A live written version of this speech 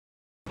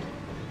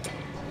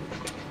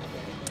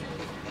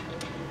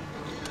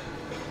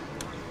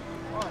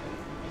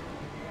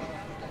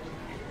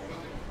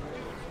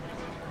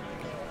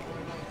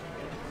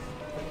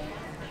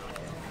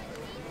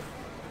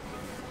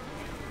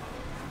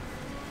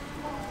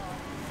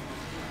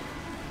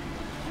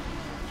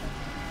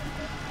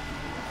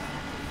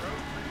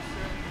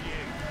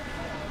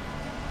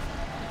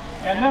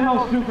And then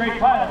those two great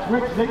pilots,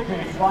 Rick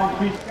Ziegfeld, flying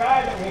piece.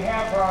 Guy that we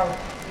have for our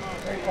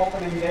great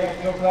opening day.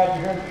 I'm so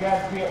glad you're here.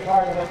 Glad to be a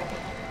part of it.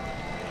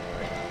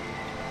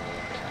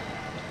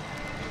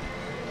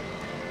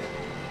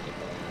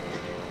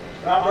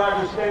 Rob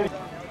Rogers standing.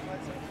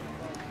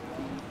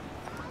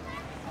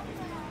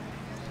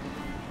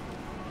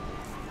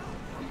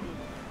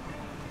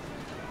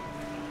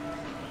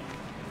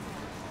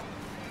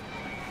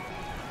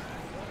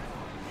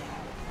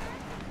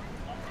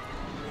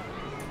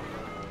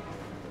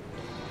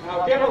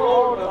 Now get a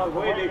load of the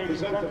way they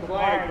present the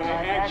flag by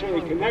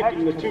actually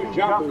connecting the two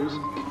jumpers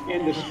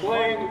and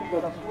displaying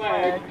the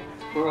flag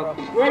for a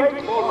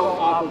great photo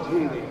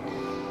opportunity.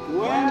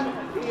 When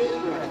he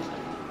is ready,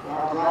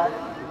 our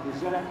driver to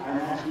present our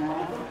national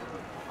anthem,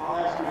 I'll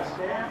ask him to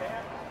stand.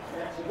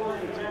 Get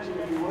civilian attention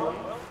if you will.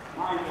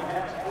 Mind the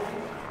hats,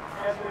 please,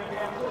 as we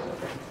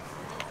anticipate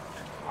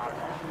our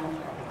national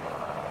anthem.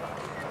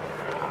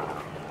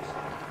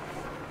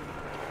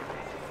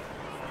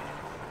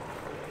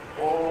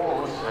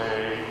 Oh,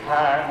 say,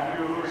 can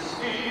you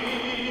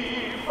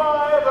see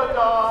by the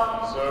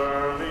dawn's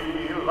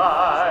early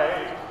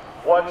light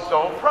what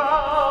so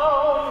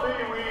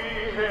proudly we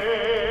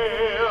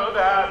hailed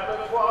at the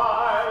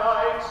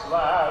twilight's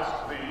last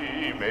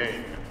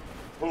gleaming,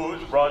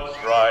 whose broad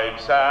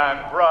stripes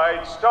and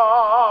bright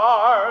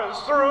stars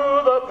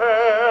through the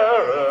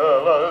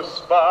perilous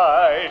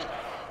fight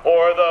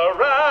o'er the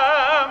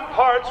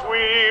ramparts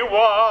we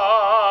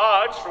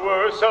watched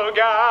were so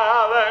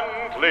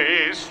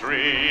gallantly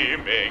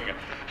streaming,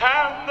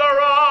 and the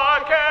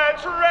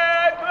rocket's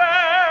red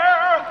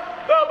glare,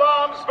 the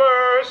bombs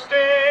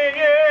bursting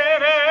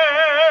in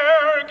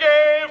air,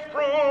 gave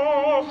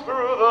proof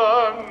through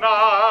the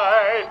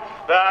night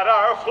that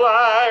our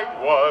flag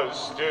was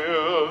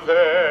still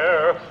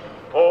there.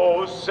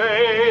 Oh,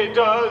 say,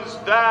 does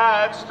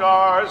that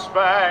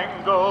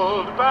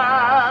star-spangled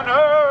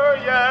banner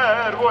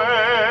yet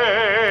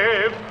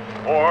wave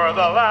o'er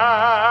the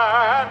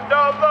land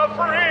of the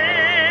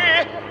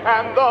free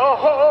and the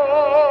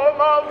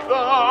home of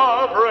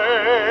the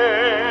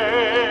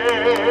brave?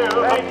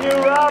 Thank you,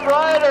 Rob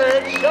Ryder.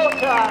 It's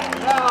showtime.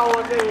 Now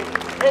with the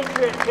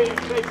Patriot team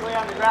safely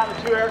on the ground,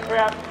 the two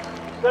aircraft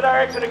that are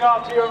exiting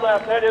off to your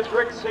left. That is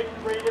Rick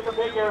Siegfried in the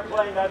big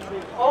airplane. That's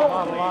the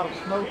only lot of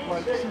smoke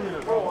like here.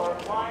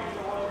 B-64 flying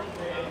the world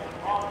today.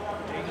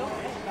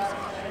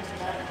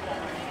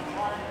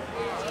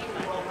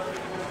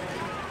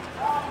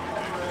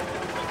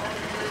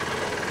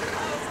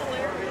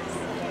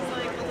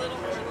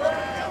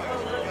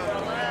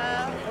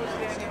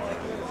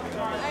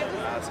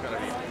 That's going to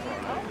be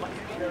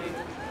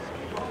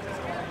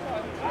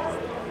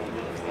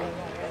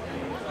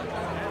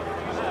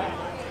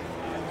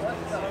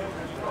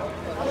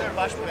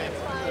Much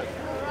better.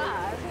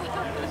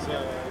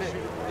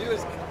 He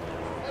was.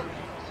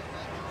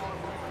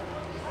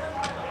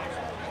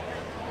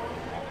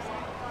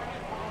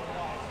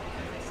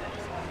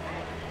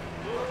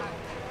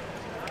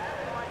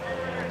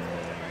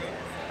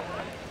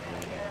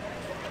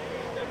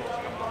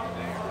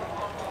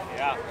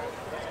 Yeah.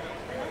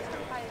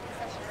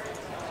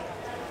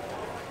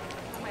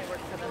 That might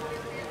work for them.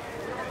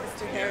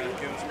 Mr. Harry.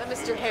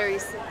 Mr.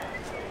 Harry's.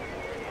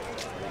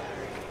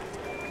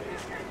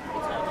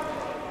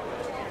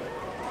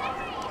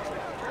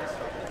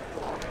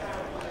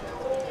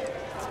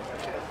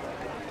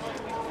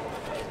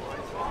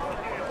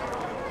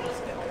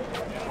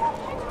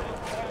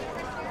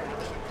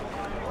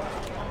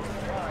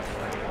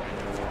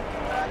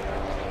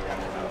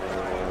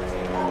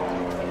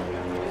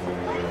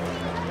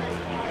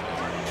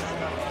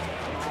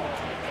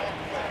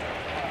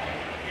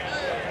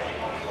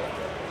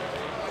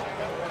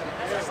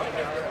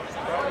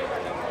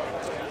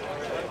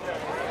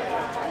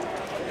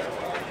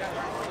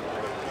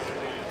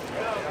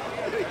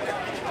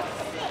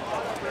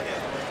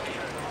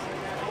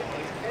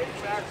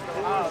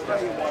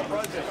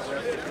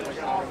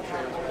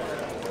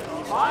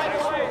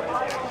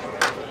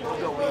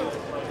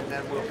 And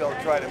then we'll go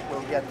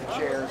we'll get the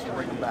chairs and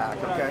bring them back,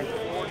 okay?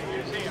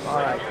 All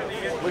right.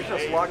 Wish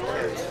us luck,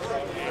 kids.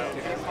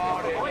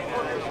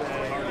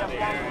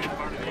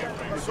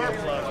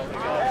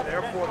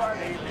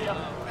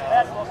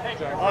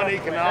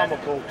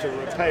 Uneconomical to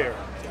repair.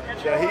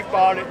 So he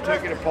bought it,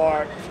 took it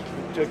apart,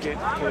 took it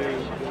to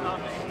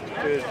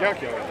his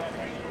junkyard.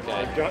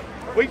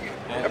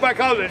 Everybody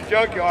calls it a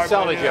junkyard.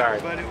 Salvage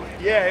yard. But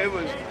it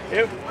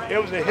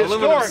was a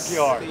historic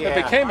yard. Yeah.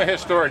 It became a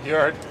historic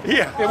yard.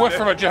 Yeah. It went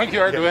from a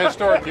junkyard to a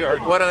historic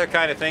yard. What other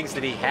kind of things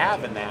did he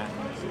have in that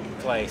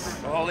place?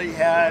 All he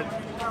had.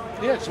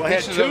 Yeah, some Well, he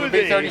had pieces two of of the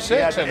these. He B-36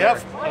 had in an there.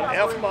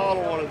 F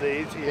model one of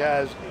these. He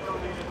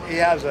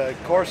has a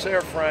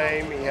Corsair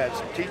frame. He has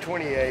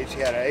T-28s.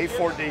 He had an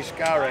A4D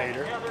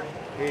Skyraider.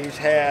 He's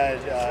had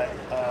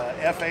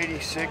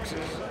F-86s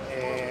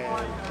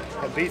and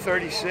a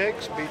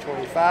B-36,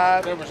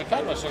 B-25. There was a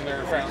Cutlass in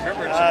there, if I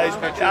remember in some of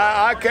those pictures.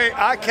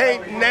 I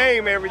can't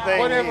name everything.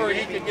 Whatever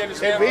he could get his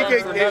hand on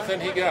for nothing,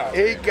 he got.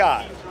 He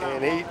got,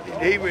 and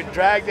he would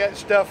drag that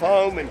stuff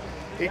home, and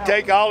He'd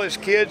take all his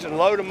kids and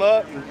load them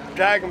up and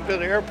drag them to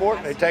the airport.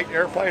 And they take the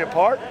airplane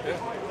apart,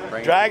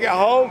 drag it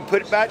home,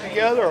 put it back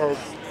together, or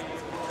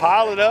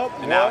pile it up.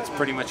 And now it's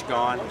pretty much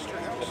gone, the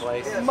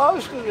place.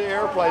 Most of the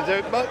airplanes,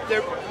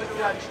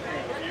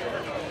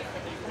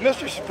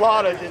 Mr.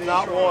 Zaplata did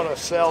not want to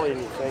sell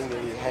anything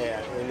that he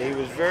had, and he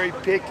was very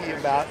picky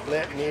about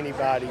letting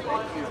anybody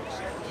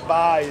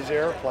buy his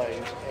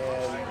airplanes.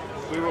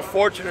 And we were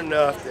fortunate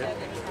enough that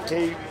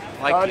he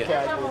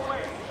contacted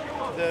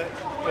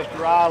Mr.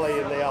 Riley,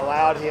 and they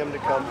allowed him to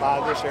come buy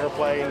this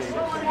airplane,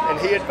 and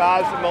he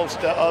advised him on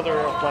other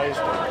airplanes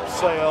to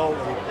sell.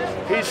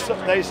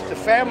 The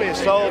family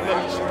has sold.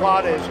 Mr.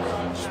 Zaplata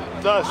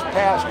has thus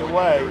passed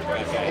away.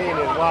 He and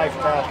his wife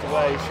passed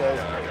away, so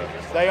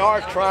they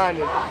are trying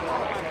to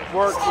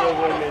work with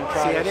him and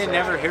try to See, I didn't sell.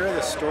 never hear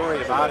the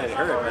story about it,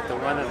 but the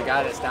one of the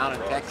guy that's down in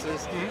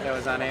Texas that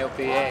was on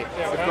AOPA.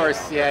 Of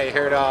course, yeah, you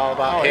heard all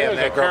about him,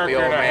 that grumpy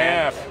old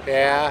man.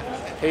 Yeah,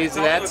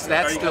 that's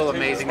still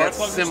amazing. That's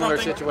a similar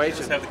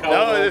situation. The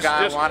old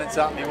guy wanted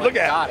something, he went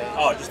and got it.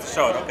 Oh, just to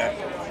show it, okay.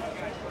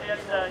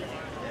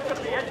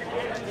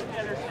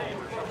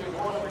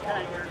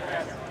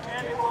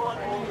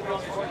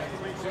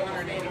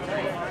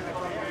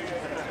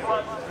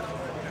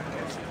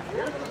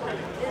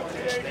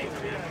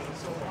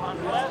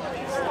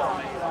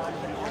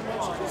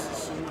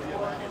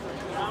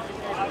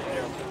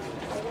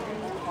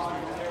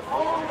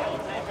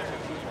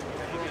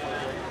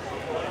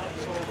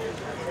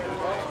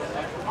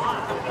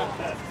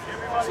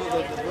 So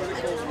the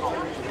verticals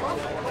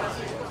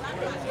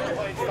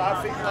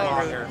 5 feet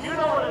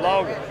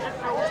longer.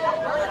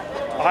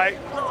 All right,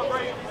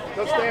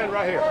 go stand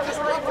right here.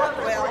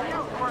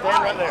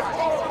 Stand right there.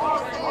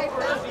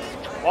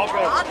 Walk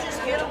over.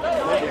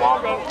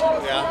 Walk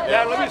over.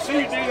 Yeah, let me see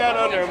you do that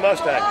under a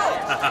Mustang.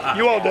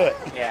 You won't do it.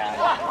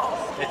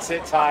 Yeah, it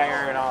sits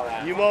higher and all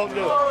that. You won't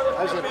do it.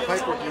 I was at a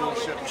Piper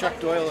dealership, Chuck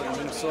Doyle in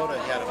Minnesota.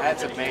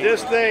 That's amazing.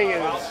 This thing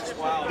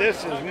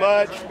is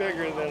much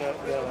bigger than a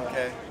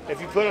if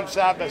you put them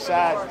side by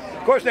side.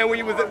 Of course, now when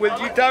you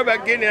talk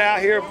about getting it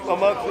out here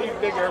amongst these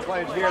big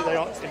airplanes here, it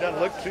doesn't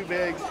look too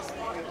big,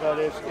 but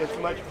it's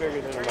much bigger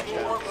than a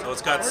Mustang. So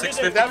it's got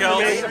 650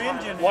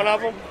 cals. One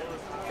of them.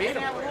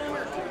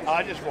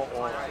 I just want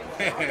one.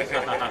 Where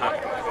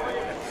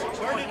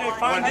did they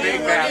find One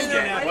big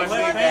basket. One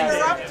big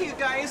basket. Up to you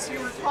guys, you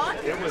were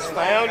talking. It was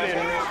found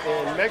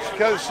in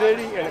Mexico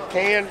City in a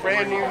can,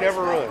 brand new,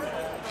 never run.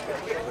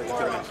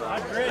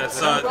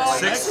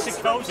 That's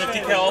 650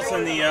 cals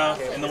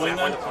in the wing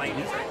one.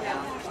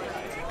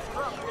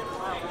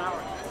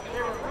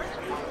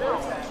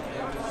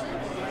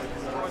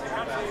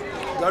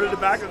 Go to the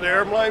back of the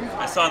airplane.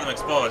 I saw them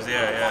exposed.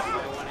 Yeah.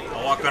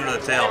 I'll walk under the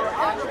tail.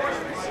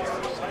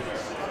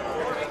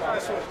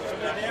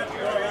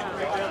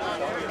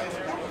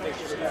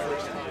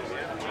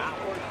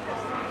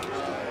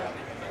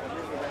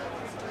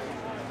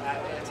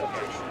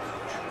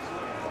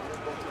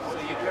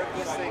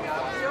 This thing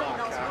out of the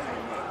box, huh?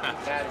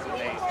 That is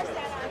amazing.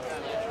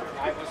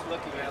 I was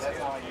looking at it, that's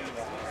how I knew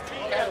that.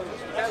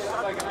 That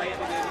looked like it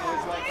landed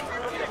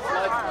in a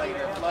floodplain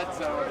or flood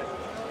zone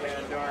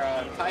or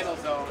a tidal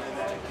zone, and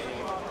then it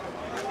came.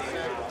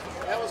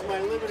 That was my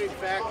limiting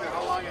factor,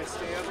 how long I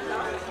stay up there.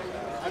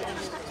 I'm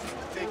just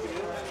taking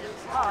it.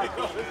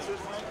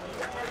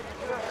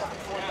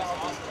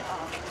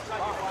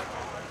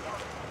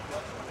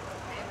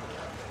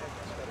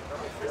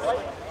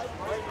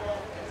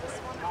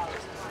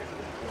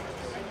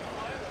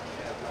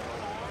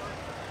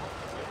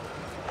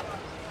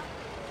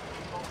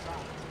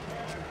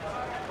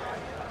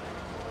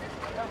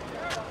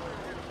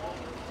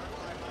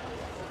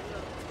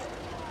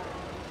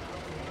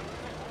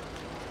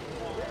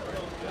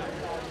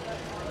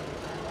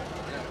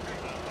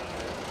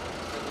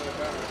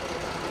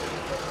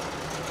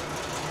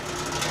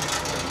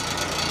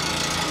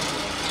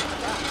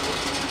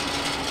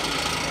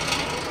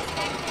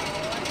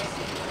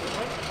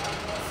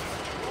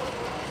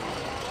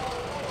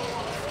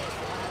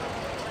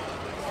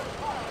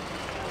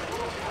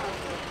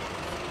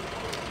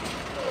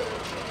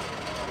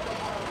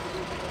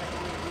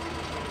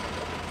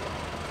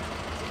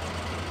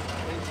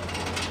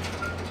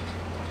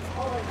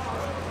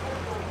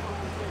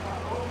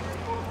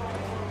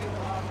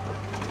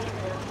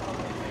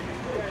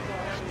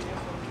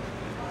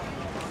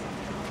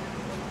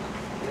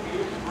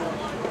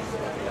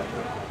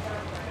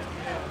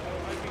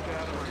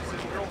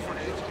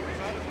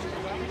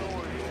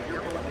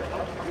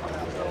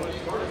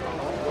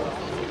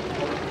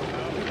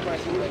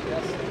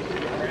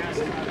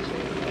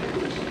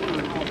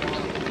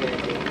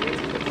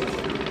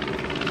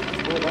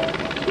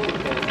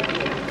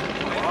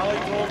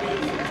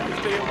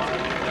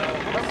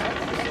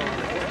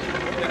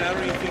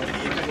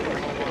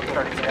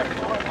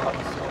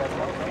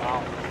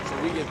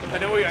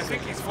 I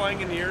think he's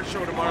flying in the air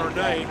show tomorrow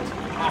night.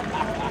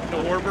 The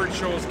Warbird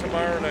show is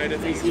tomorrow night. I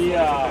think he's flying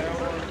down.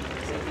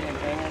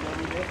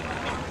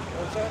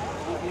 What's that?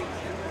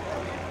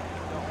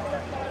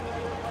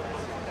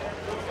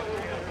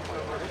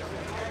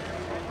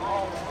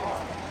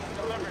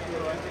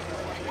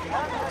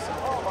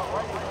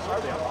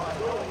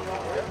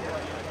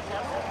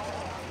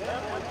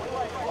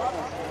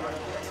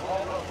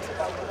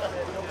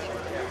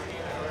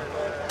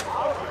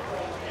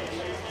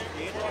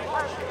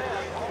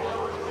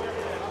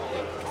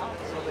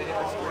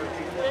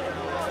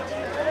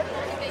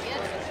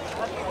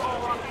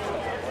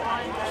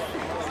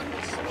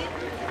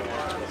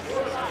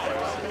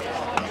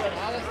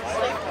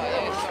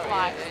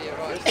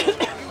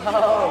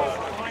 Oh.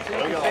 We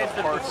got all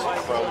the parts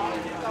from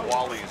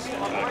Wally's.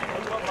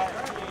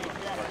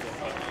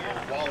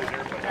 Wally's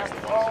airplane has the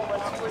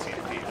ones 17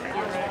 feet.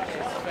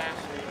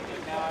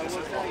 I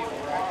will tell you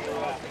where I grew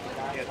up.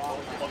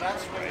 Well,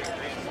 that's right.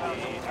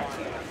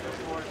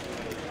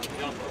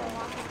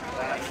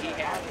 He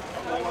had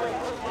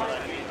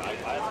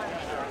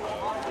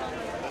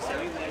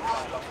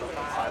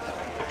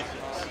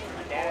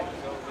Dad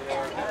was over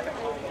there. He come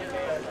home one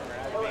day.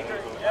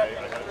 I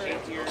was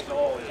 8 years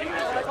old. He was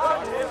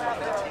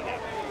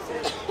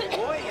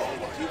boy,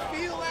 did you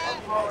feel that?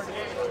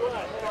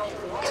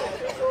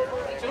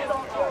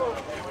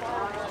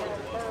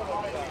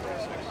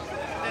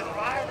 And then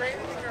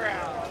vibrated the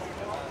ground.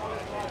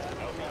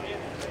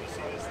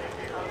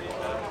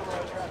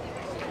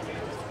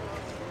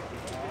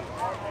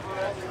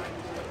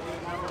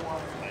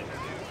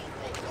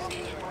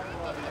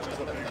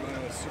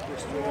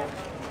 Superstore.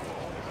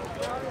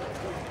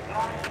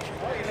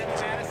 Oh, you live in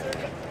Madison?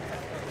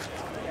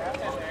 Yeah, I've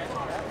been there.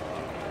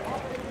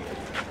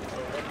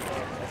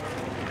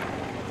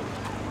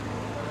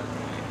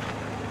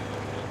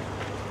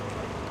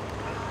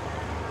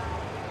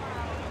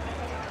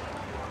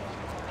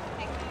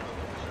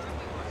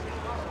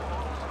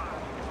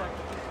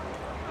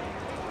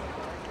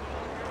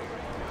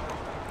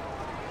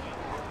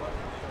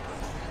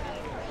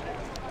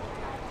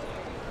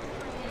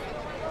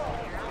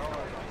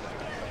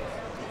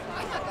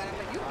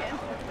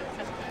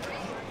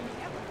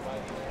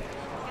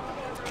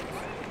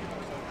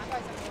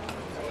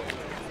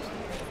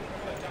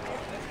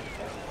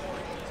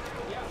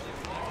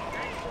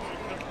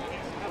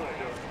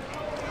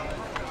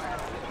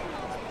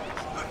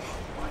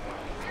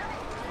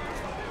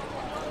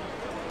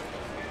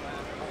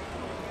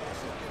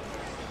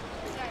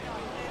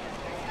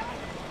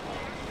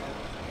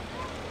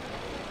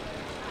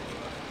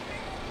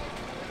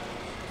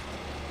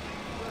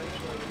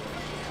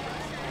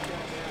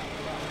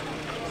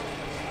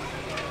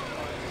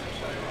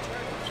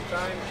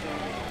 Time to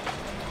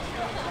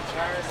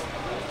retire.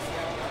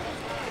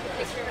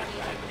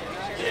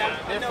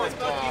 Yeah, no, it's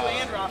both you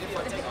and Rob.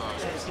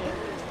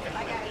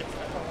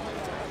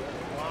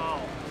 Wow.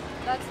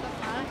 That's the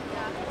front,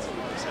 yeah.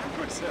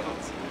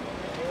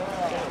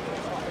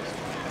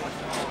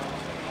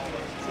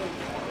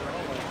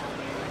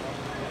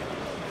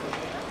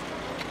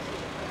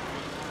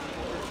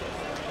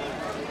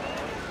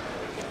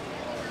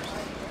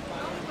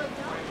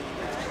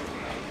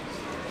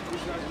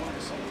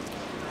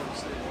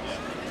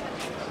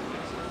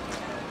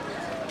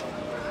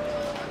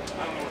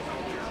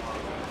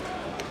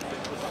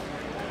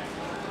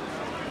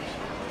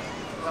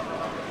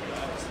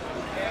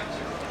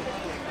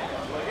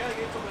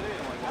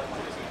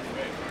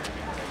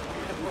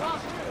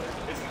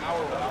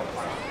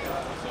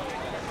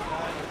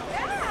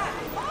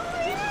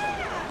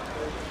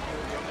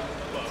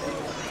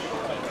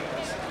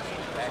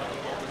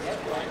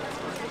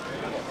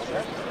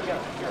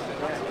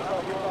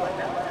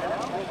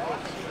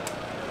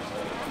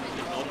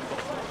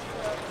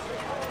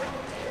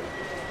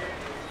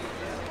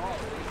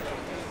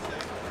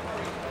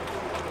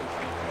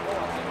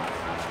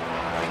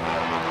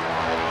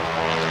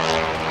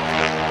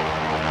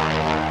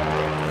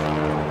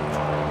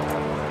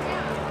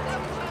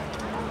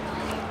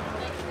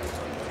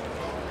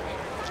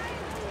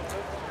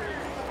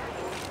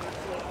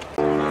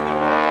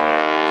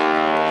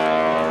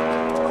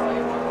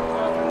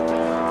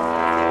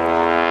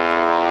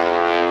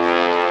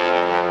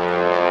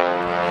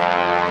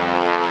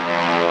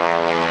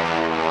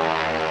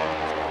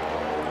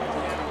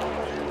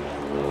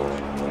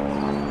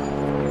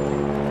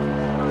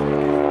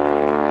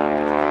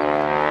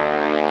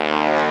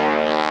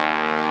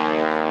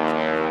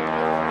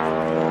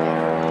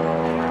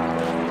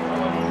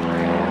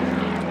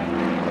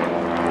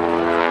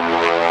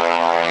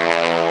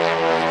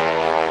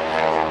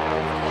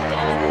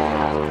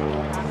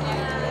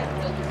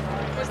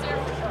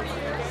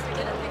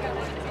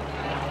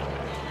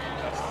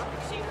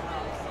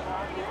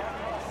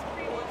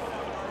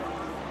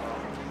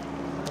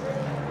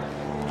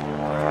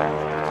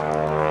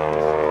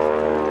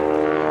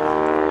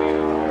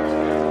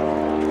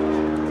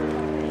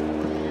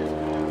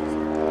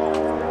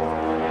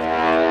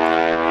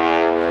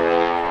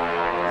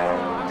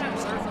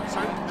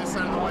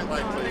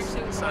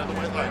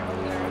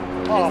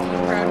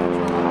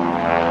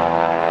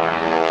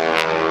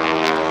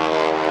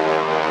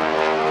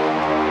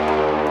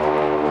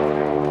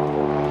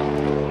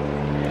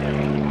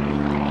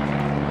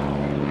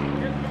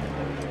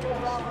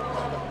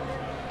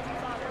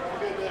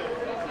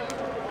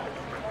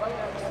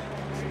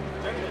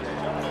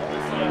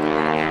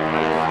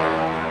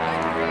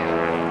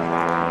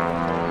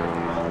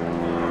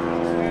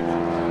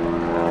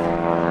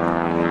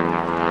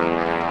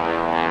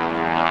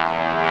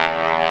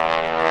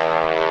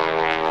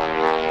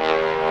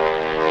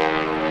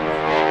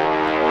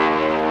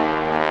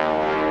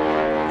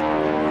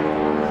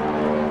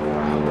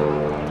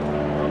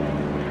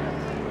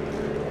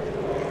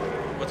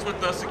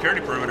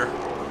 Security perimeter.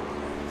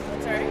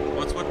 Sorry?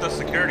 What's with the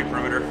security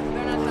perimeter?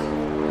 They're not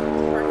done.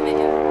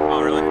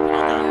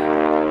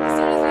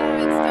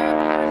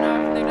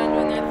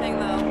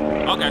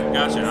 Okay,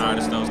 gotcha. I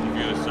just was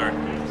confused. Sorry.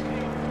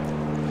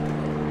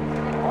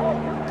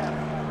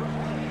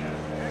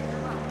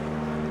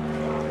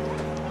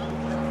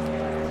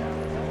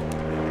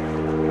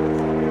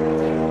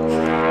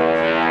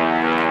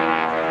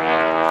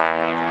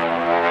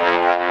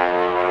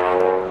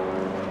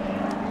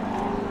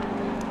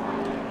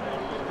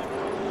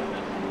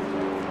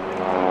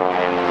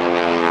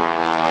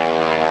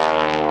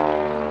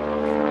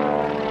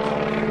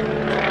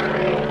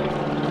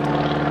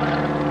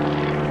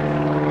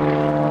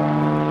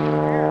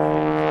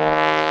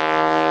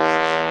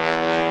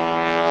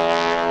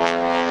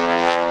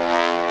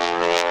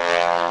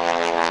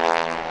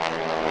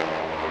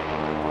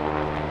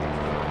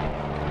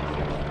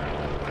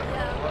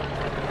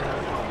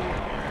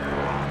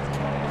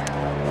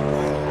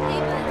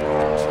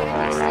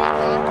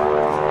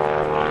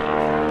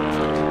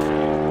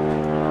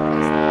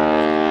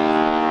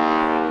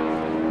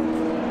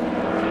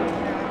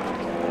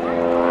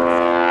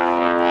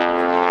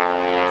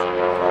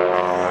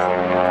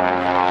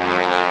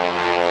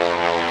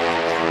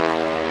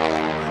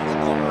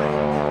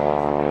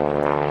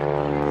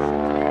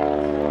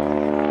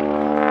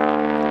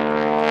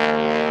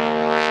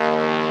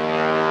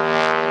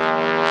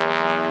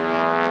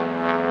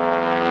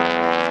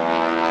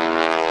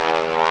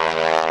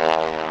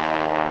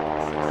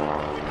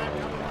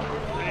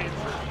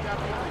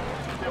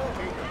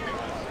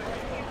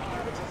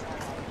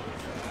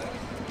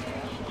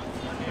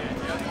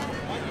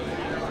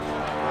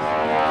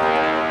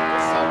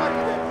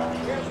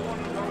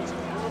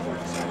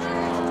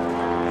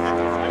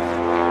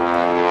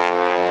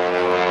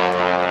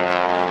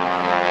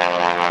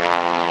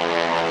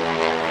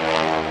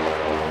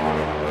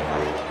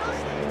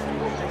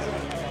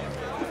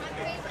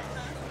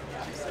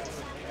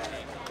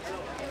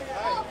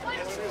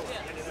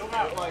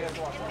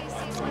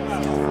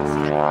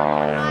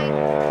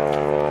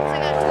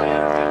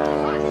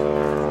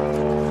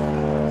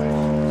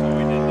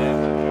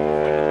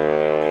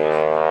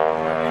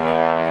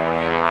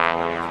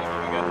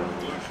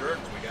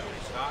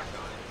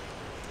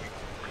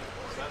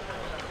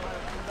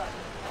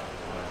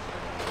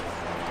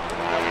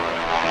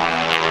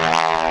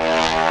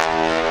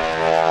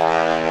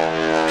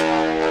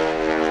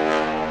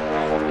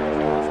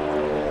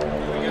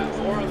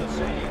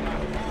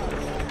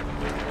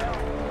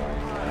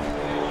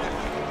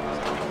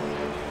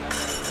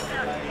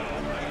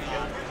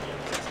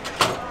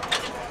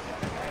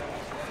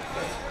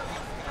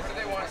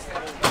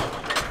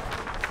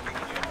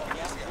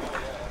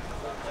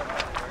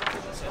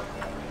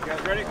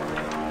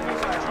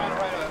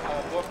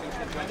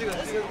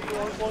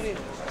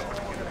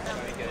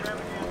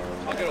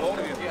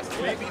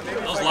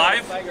 Those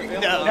live?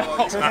 No.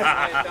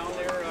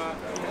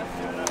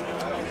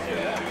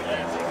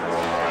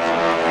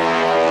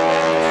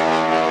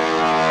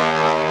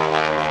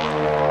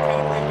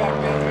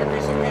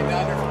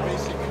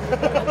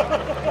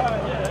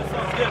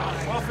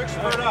 Well, fix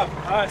your bird up.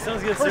 All right,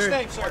 sounds good, First sir.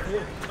 name,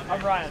 sir?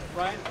 I'm Ryan.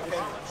 Ryan? Okay.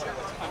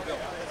 I'm Bill.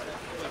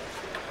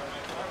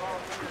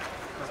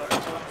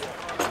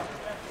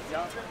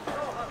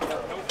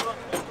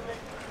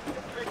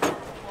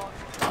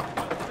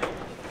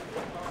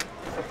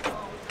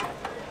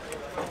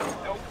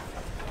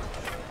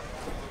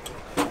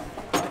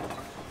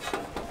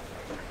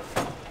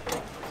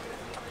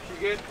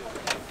 You good?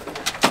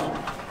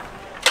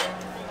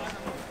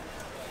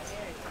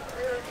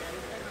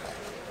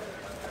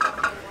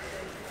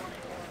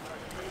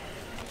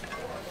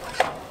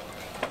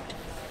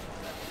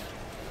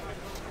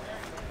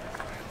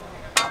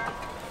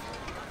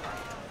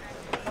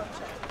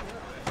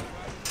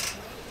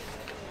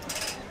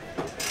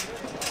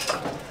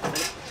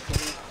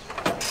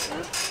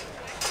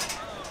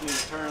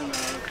 Turn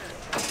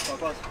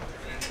clockwise.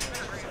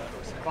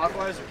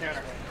 Clockwise or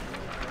counter?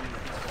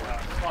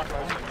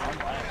 Clockwise.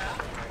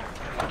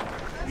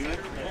 You good?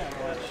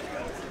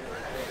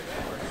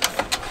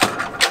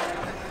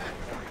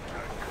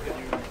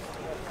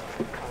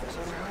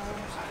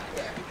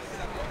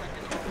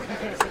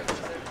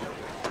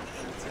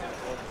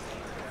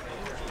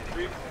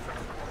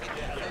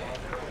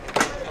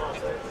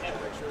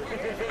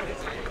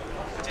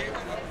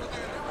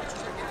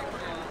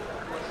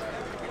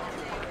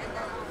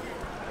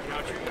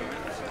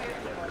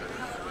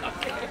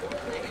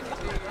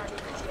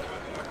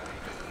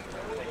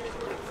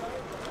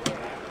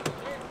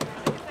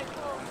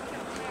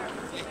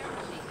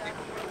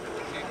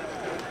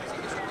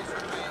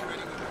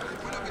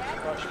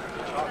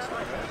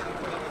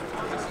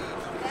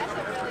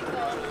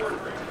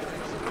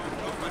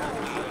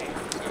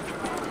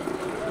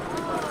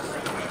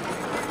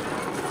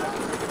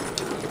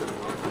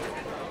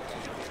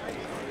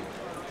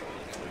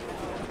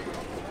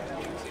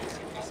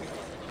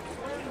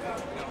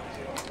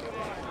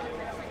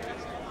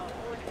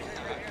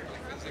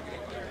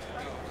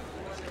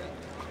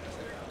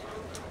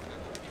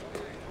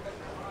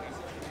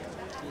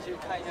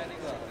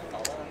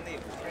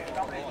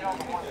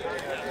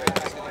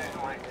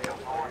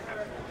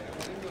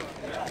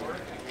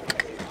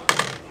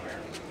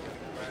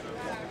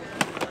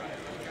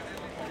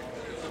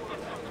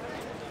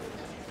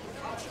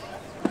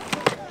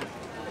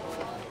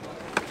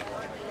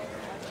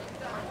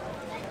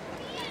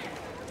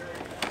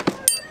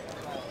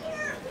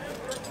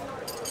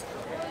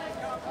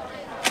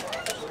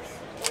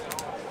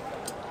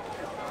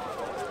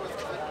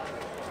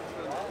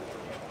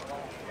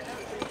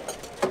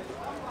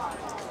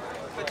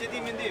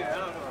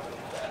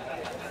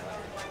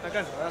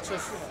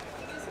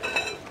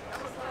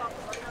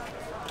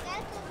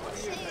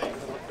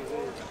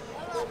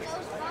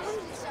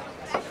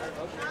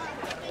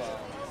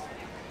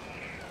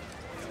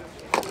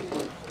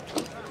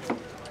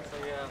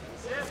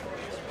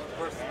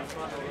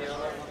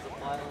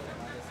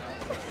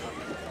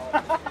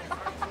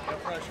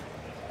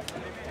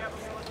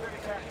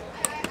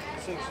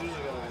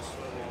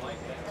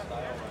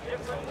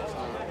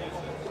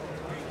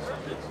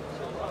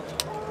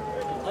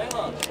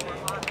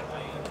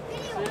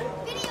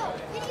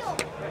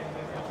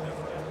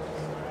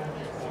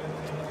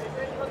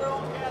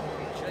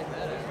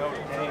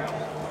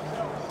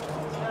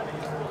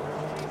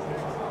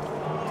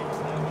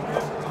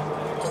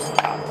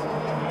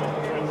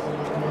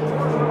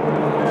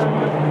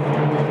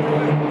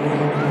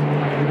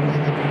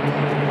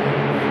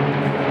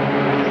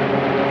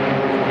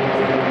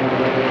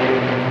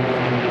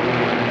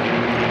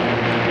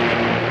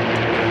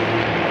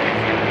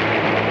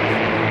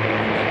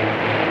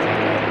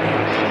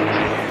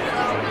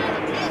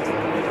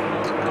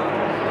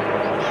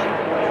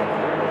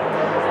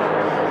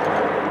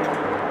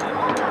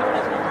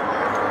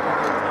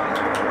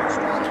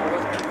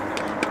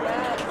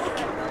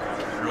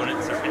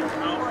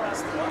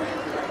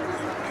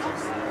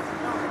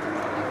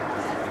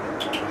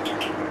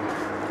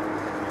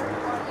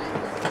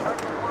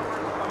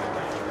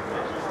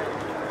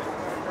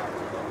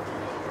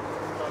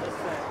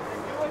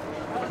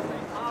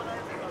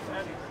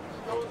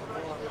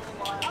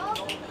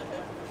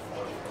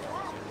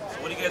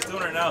 What are you guys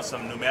doing right now?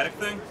 Some pneumatic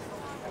thing?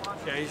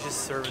 Yeah, he's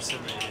just servicing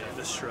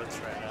the struts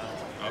right now.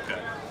 Okay.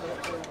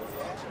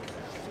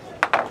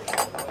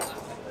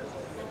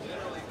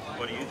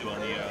 What do you do on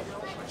the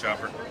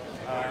chopper?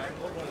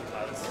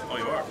 Oh,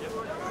 you are? Yep.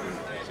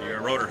 So you're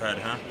a rotor head,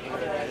 huh?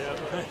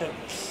 Yep.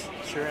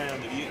 Sure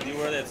am. Do you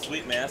wear that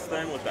sweet mask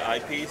thing with the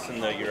eyepiece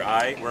and your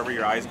eye, wherever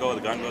your eyes go,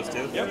 the gun goes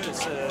too? Yep,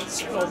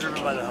 it's all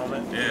driven by the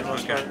helmet. Yeah,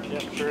 okay.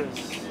 Yep, sure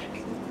is.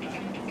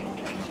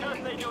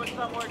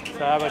 So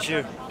how about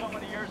you?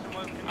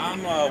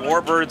 I'm a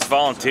Warbirds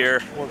volunteer.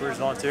 Warbirds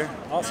volunteer.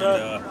 Also,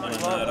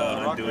 and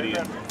on duty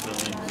and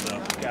filming, so.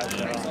 Gotcha.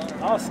 Yeah.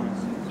 Awesome.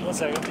 1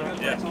 second.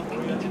 Yeah.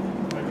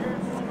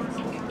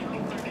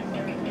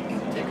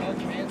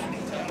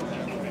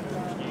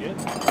 You good?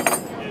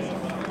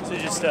 So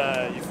you just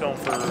you film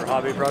for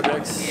hobby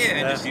projects?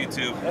 Yeah, just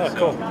YouTube. Oh, so,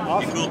 cool.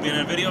 Awesome. You cool being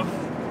in a video?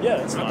 Yeah,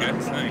 that's fine. Okay,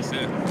 nice.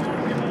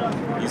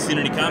 Yeah. You seen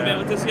any combat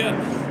with this yet?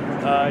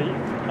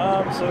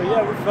 So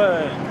yeah,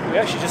 we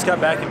actually just got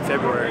back in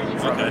February.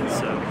 Okay.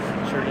 So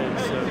sure did.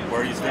 So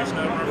where are you stationed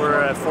at?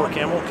 We're at Fort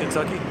Campbell,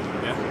 Kentucky.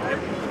 Yeah.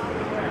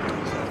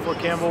 Fort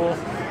Campbell.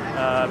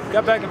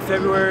 Got back in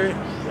February,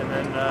 and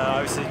then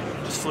obviously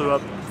just flew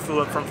up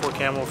from Fort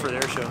Campbell for the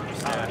air show.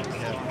 Yeah.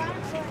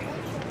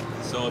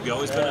 So have you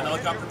always been a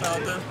helicopter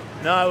pilot then?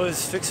 No, I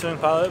was fixed wing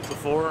pilot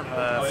before.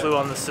 Flew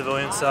on the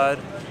civilian side,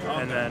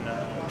 and then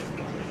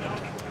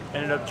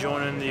ended up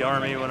joining the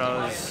Army when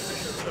I was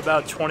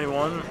about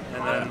 21,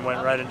 and then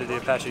went right into the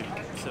Apache.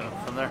 So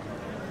from there,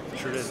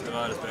 sure did.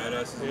 About as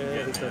badass as you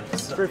can get, man.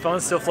 It's pretty fun.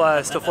 Still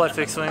fly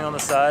fixed wing on the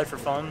side for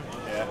fun.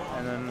 Yeah.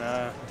 And then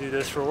do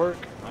this for work.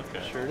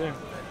 Okay. Sure do.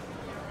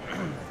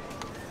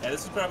 Yeah,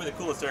 this is probably the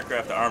coolest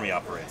aircraft the Army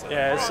operates.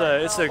 Yeah,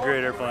 it's a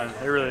great airplane.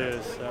 It really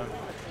is.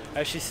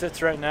 Actually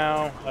sits right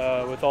now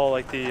with all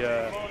like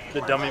the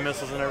dummy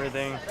missiles and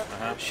everything.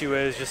 She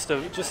weighs just a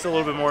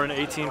little bit more than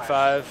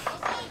 18.5.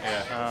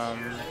 Yeah.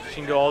 She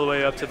can go all the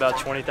way up to about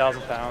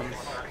 20,000 pounds.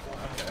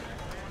 Okay.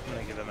 I'm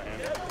gonna give them a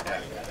hand.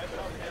 Yeah.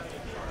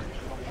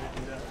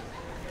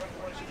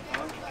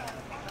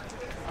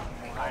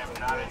 I am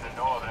not in the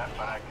know of that,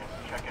 but I can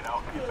check it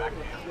out and get back to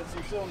you. Get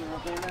some cylinder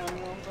up there now, you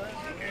know what I'm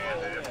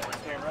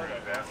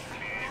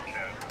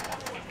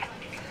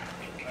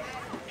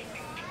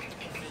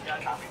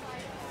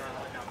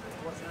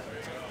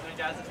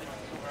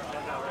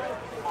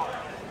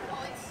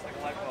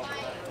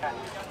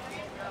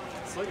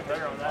It's looking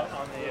better on the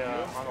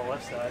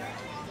left side.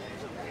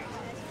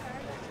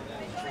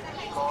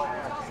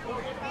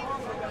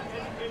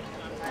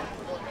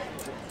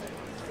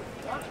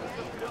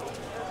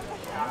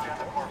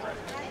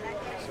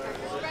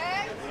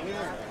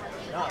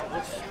 No, it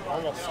looks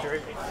almost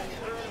straight.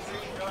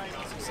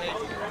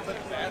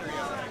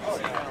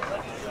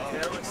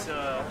 Yeah, it looks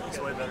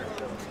way better.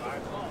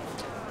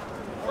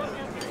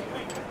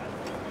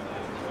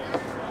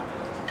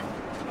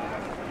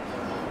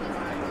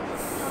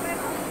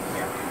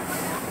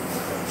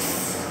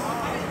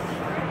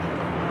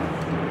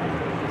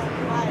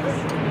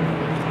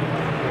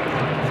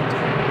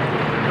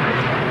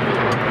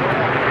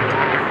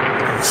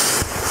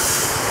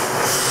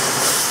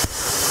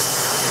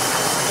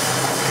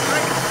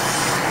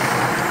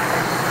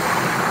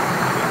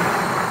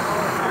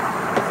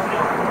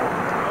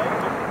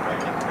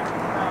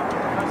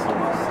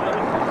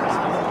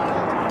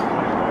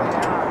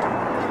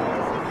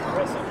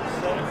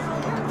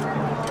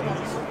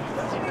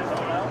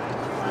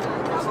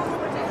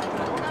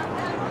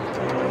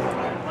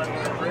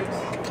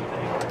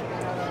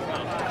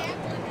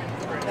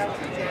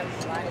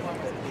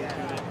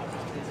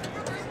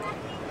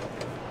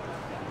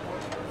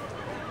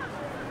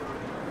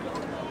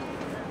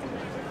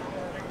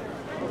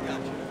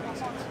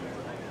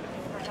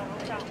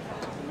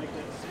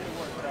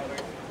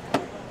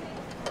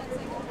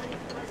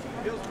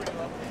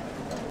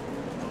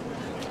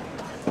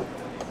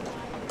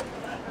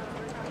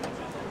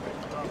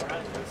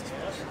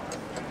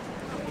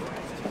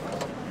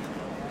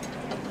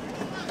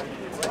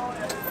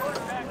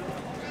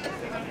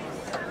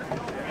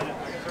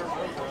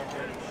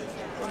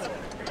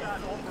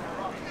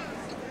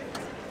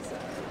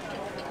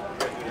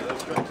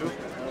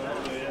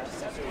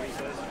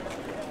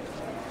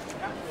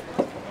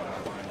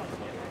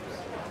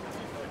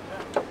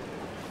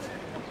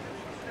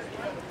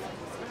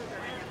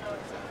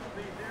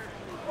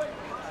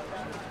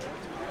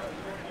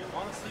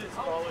 Honestly, it's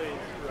probably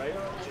right,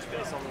 just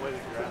based on the way the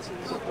grass is.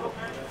 I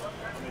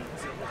mean,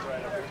 it's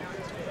right up here.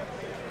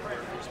 Where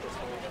you're supposed to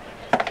hold.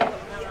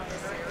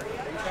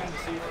 Are you trying to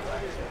see?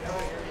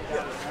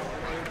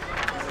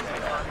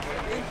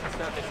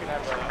 They should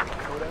have a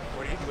Dakota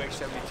or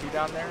UH-72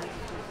 down there,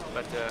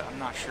 but I'm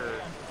not sure.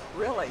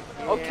 Really?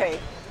 Yeah. Okay.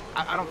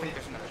 I don't think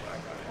there's another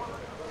black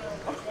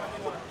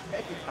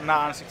guy. I'm not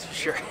honestly too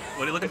sure.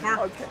 What are you looking for?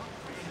 Okay.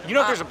 You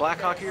know if there's a Black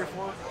Hawk here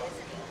for?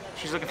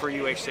 She's looking for a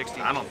UH-60.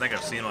 I don't think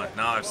I've seen one.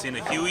 No, I've seen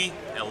a Huey,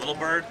 a Little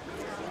Bird,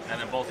 and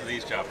then both of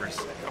these choppers.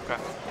 Okay.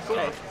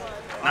 Okay.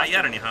 Not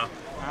yet, anyhow.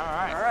 All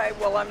right. All right.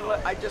 Well,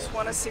 I just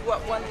want to see what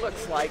one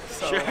looks like.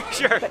 So.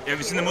 Sure. Have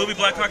you seen the movie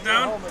Black Hawk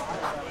Down?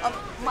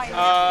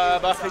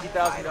 About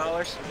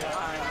 $50,000.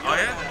 Oh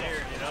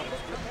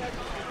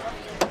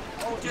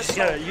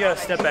yeah. You gotta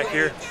step back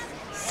here.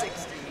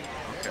 60.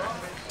 Okay.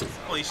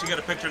 Well, you should get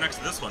a picture next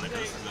to this one because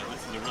this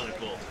is a really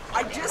cool.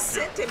 I just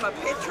sent him a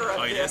picture of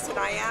Oh, you this, did? and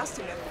I asked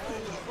him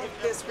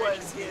if this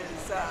was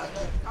his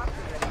copy.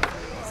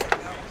 He said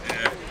no.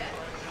 Yeah.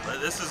 But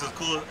this is as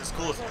cool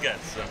as it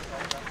gets. So.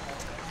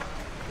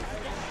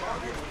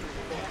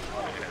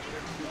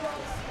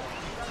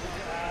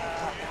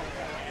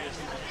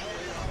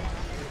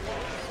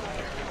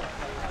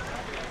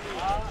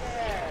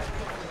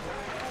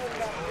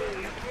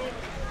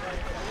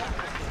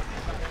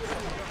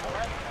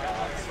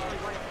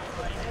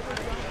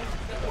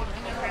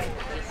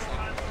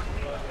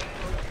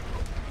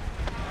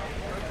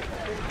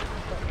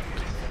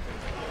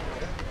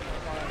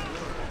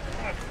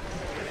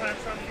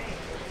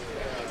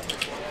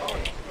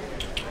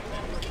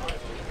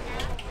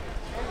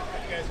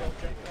 You guys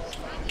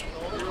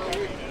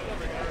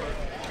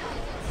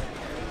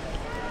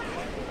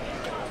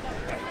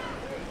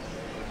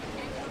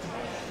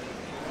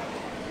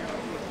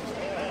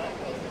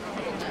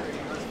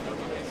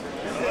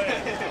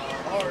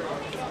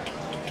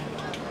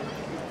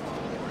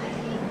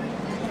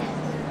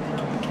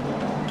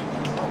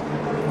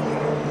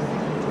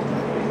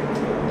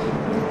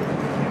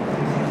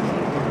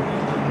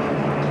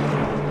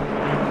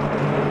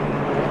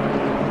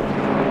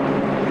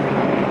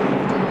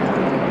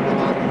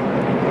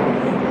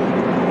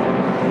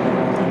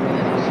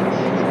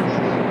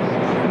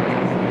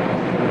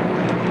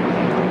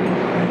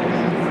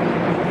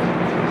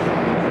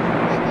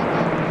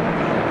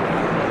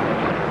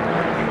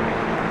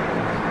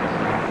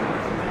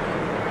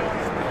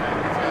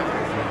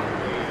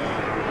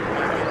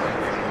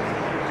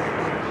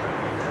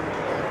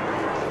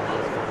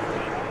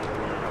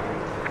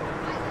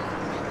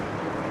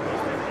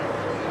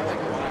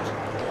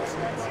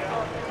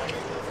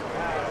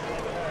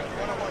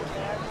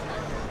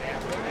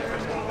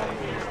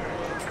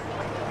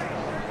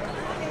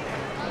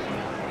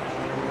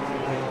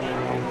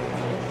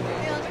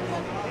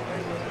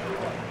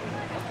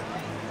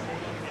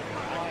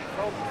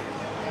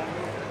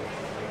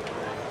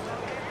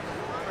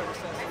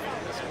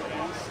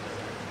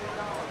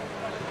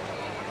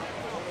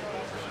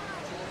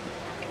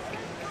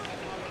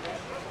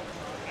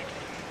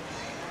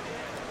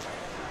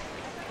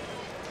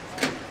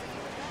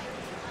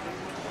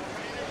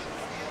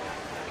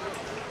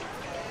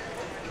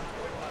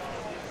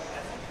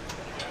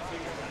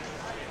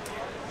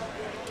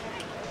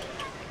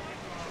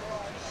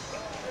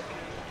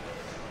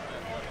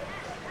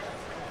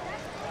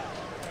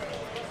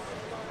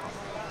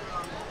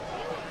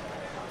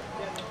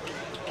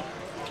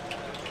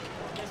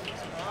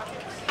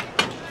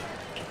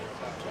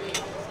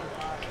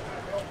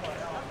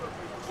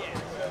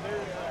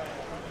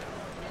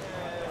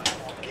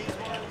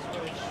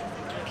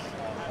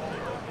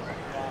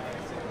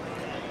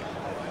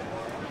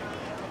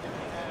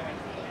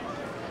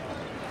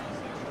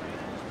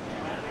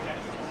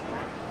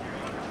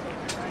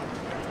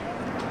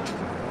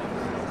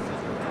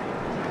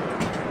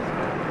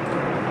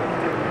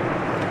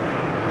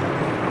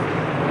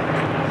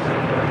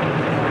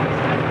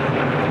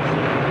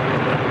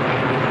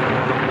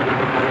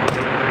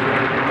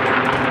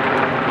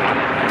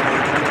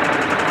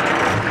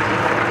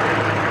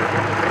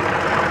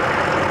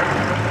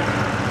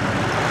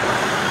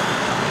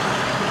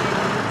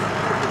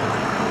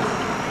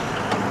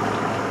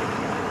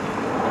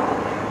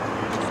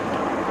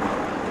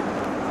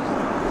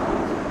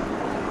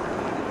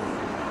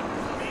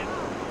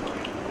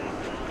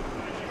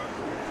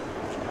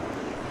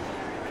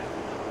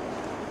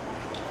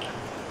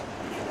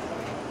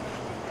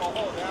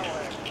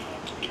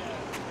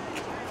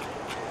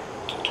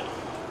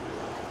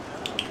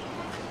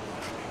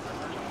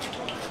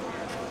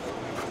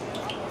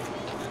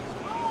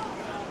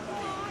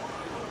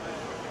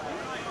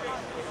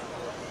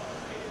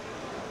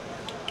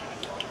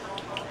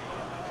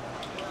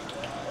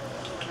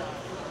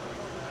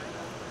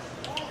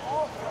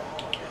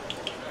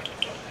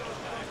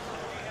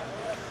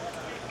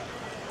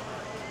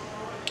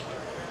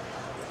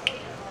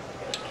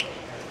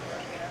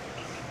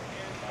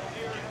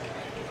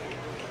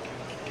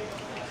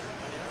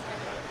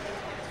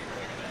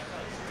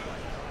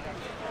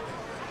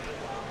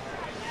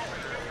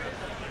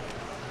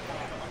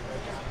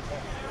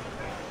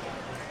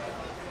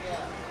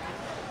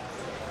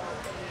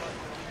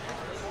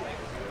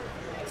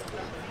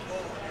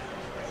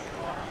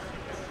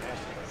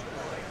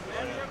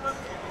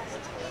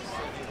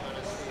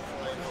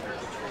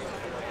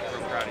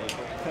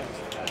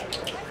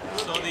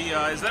So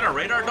the is that a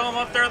radar dome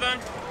up there then?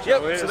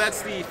 Yep. So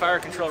that's the fire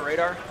control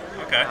radar.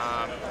 Okay.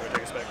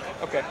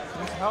 Okay.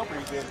 Need some help or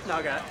you good? No,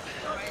 I got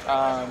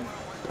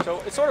it. So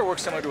it sort of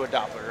works similar to a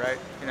Doppler, right?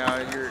 You know,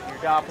 your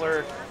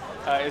Doppler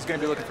is going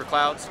to be looking for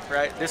clouds,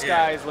 right? This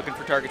guy is looking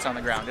for targets on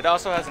the ground. It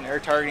also has an air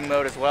targeting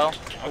mode as well.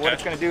 But what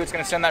it's going to do, it's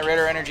going to send that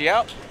radar energy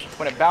out.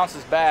 When it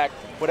bounces back,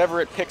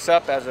 whatever it picks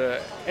up as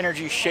a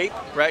energy shape,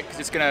 right? Because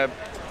it's going to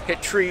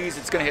hit trees,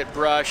 it's going to hit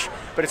brush,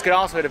 but it's going to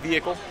also hit a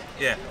vehicle.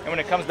 Yeah. And when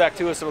it comes back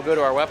to us, it'll go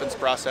to our weapons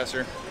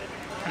processor.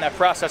 And that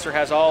processor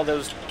has all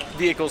those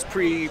vehicles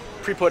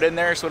pre-put in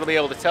there, so it'll be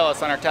able to tell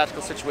us on our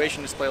tactical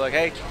situation display, like,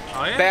 hey,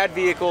 bad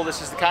vehicle,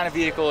 this is the kind of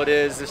vehicle it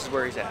is, this is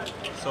where he's at.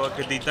 So it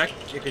could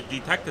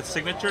detect the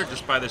signature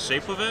just by the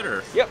shape of it,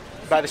 or? Yep,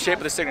 by the shape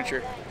of the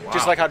signature. Wow.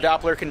 Just like how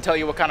Doppler can tell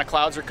you what kind of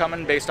clouds are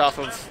coming based off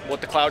of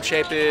what the cloud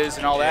shape is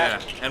and all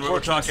that. And we're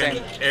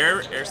talking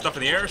air stuff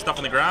in the air, stuff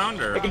on the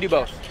ground, or? It can do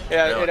both.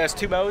 Yeah, Really? It has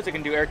two modes. It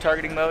can do air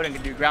targeting mode and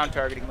can do ground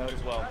targeting mode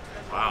as well.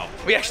 Wow.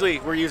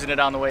 We're using it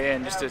on the way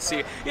in just to see.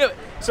 You know,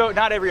 so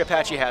not every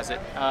Apache has it.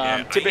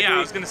 Typically, I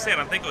was gonna say, I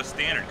don't think it was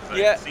standard because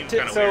it seems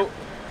kind of weird.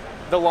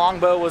 The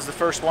Longbow was the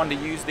first one to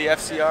use the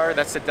FCR.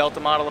 That's the Delta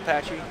model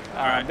Apache.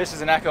 This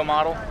is an Echo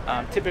model.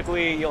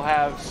 Typically, you'll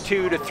have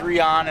 2 to 3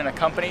 on in a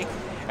company,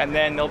 and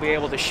then they'll be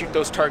able to shoot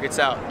those targets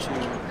out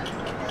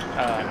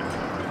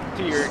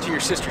to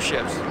your sister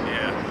ships.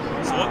 Yeah.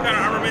 So what kind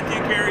of armament do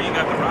you carry? You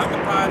got the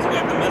rocket pods, you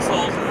got the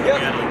missiles, and the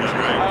handling gun,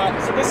 right?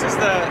 So this is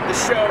the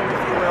show,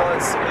 if you will.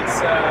 It's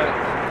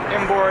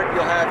inboard,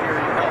 you'll have your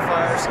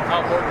Hellfires.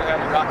 Outboard, you'll have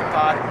your rocket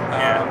pod.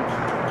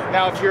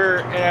 Now, if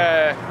you're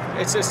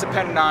it's just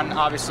dependent on,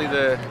 obviously,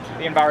 the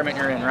environment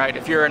you're in, right?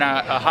 If you're in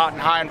a hot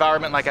and high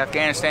environment like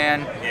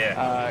Afghanistan,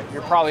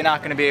 you're probably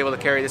not going to be able to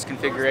carry this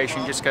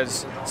configuration just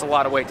because it's a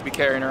lot of weight to be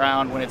carrying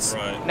around when it's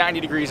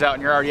 90 degrees out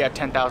and you're already at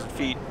 10,000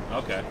 feet.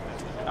 Okay.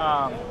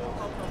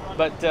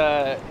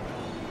 But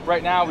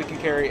right now we can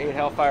carry 8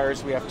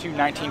 Hellfires. We have 2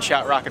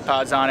 19-shot rocket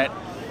pods on it.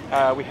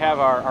 We have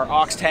our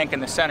aux tank in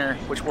the center,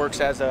 which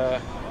works as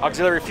a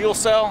auxiliary fuel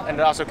cell, and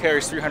it also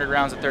carries 300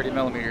 rounds of 30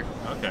 millimeter.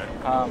 Okay.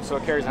 So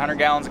it carries 100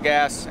 gallons of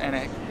gas, and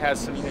it has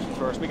some munitions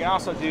for us. We can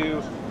also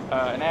do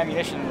an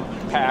ammunition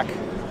pack,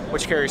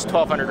 which carries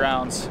 1,200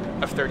 rounds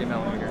of 30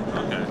 millimeter.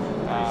 Okay.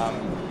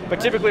 But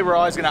typically we're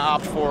always going to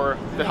opt for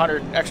the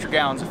 100 extra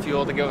gallons of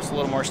fuel to give us a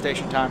little more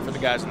station time for the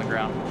guys on the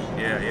ground.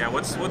 Yeah.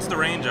 What's the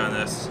range on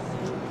this?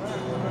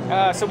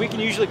 So we can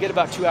usually get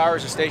about 2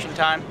 hours of station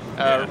time.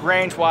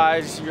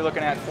 Range-wise, you're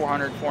looking at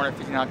 400,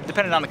 450 knots,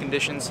 depending on the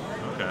conditions.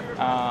 Okay.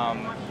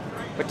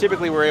 But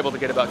typically we're able to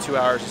get about 2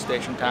 hours of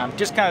station time,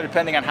 just kind of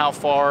depending on how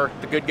far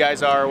the good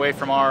guys are away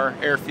from our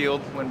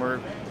airfield when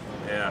we're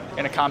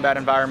in a combat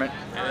environment.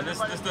 And this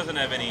doesn't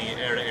have any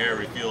air-to-air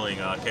refueling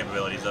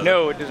capabilities, does it?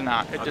 No, it does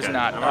not. It does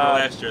not. I remember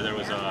last year there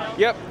was a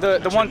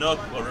Chinook,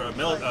 or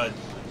a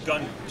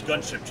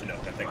gunship Chinook,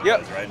 I think it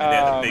was, right? And they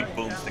had the big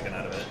boom sticking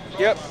out of it.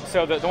 Yep.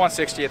 So the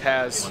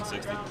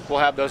 160th will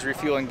have those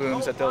refueling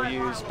booms that they'll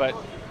use, but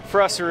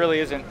for us there really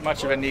isn't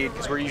much of a need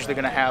because we're usually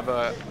going to have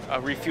a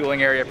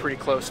refueling area pretty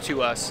close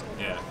to us.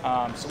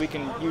 Yeah. So we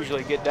can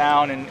usually get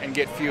down and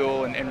get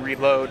fuel and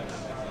reload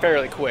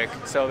fairly quick.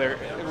 So they're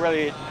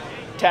really,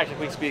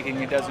 tactically speaking,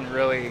 it doesn't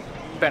really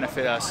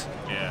benefit us.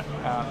 Yeah.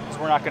 Because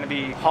we're not going to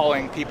be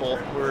hauling people.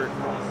 We're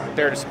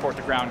there to support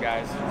the ground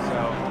guys.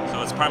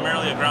 So it's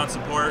primarily a ground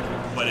support,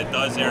 but it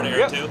does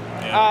air-to-air too?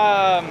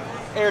 Yeah.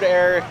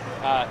 Air-to-air,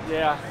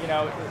 you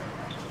know,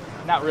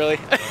 not really.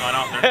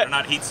 Oh, no, they're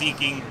not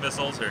heat-seeking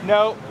missiles? Or?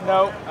 No.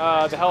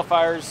 The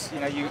Hellfires,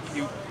 you know,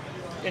 you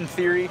in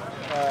theory,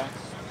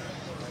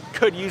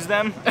 could use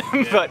them,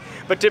 but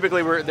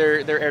typically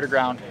they're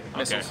air-to-ground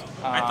missiles. Okay.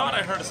 I thought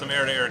I heard of some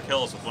air-to-air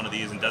kills with one of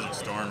these in Desert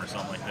Storm or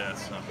something like that.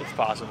 So. It's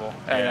possible.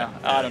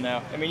 I don't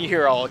know. I mean, you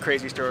hear all the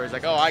crazy stories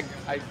like, oh, I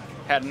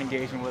had an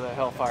engagement with a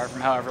Hellfire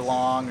from however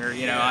long, or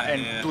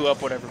and blew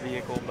up whatever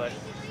vehicle. But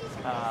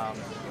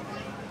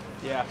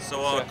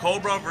So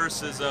Cobra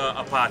versus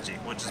Apache,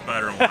 which is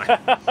better and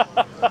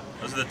why?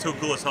 Those are the two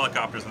coolest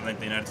helicopters I think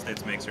the United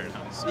States makes right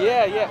now.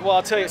 Yeah, yeah. Well,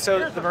 I'll tell you.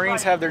 So the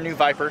Marines have their new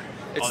Viper.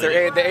 It's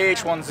the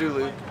AH-1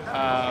 Zulu.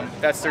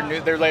 That's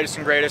their latest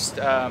and greatest.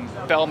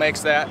 Bell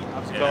makes that.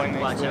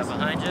 Watch out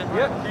behind you.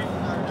 Yep.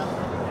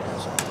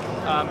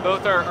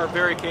 Both are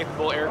very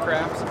capable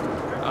aircraft.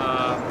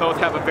 Both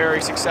have a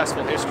very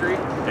successful history.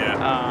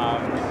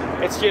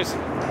 Yeah. It's just,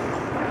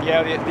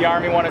 yeah, the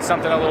Army wanted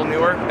something a little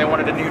newer. They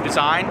wanted a new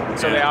design,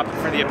 so they opted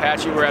for the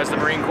Apache, whereas the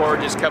Marine Corps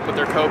just kept with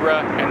their Cobra.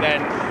 And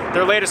then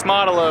their latest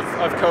model of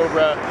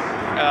Cobra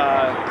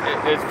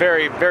is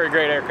very, very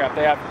great aircraft.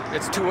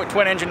 It's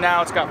twin engine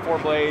now. It's got 4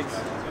 blades.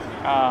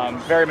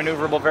 Very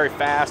maneuverable, very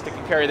fast. It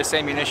can carry the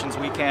same munitions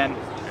we can.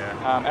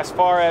 Yeah. As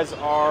far as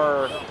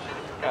our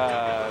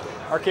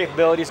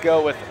capabilities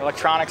go with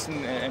electronics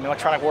and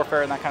electronic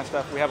warfare and that kind of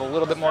stuff, we have a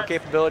little bit more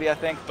capability, I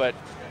think, but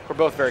we're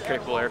both very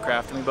capable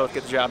aircraft, and we both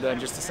get the job done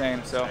just the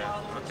same. So.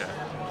 Okay.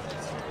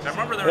 I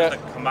remember there was the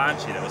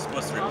Comanche that was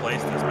supposed to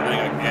replace this, but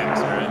then it got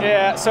axed, right?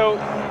 Yeah. So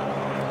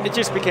it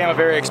just became a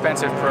very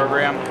expensive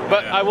program.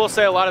 But I will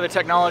say a lot of the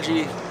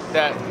technology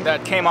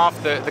that came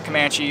off the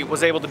Comanche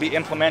was able to be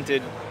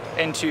implemented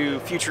into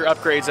future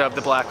upgrades of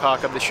the Black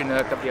Hawk, of the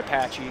Chinook, of the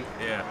Apache.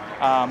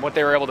 Yeah. What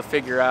they were able to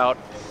figure out.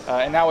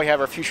 And now we have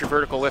our future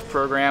vertical lift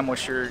program,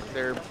 which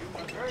they're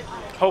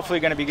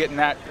hopefully going to be getting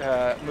that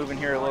moving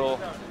here a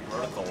little.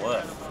 Vertical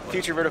lift.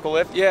 Future vertical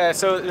lift. Yeah,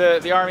 so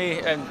the Army,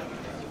 and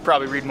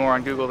probably read more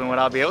on Google than what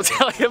I'll be able to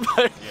tell you,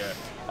 but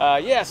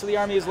yeah, so the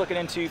Army is looking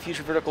into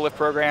future vertical lift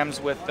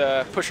programs with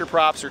pusher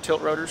props or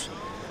tilt rotors.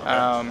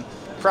 Kind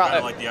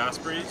of like the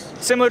Ospreys?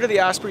 Similar to the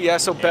Osprey, yeah.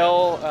 So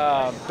Bell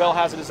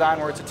has a design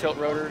where it's a tilt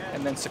rotor,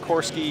 and then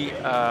Sikorsky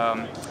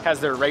has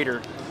their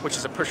Raider, which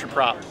is a pusher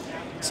prop.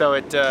 So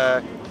it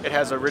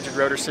has a rigid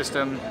rotor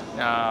system,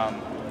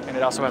 and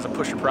it also has a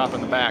pusher prop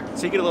in the back,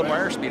 so you get a little more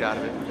airspeed out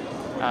of it.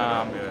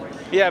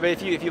 Yeah, but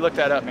if you look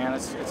that up, man,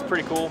 it's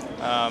pretty cool.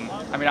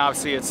 I mean,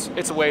 obviously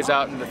it's a ways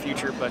out in the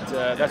future, but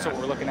that's what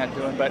we're looking at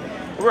doing. But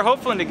we're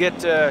hoping to get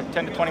 10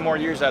 to 20 more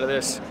years out of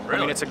this. Really? I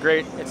mean, it's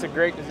a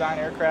great design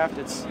aircraft.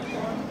 It's,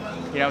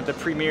 you know, the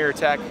premier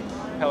attack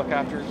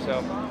helicopter.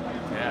 So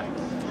yeah,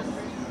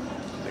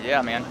 but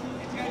yeah, man.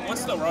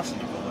 What's the Russian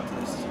equivalent to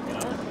this? You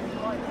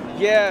know?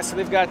 Yeah, so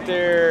they've got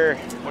their,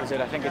 what is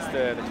it? I think it's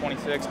the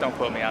 26. Don't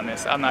quote me on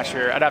this. I'm not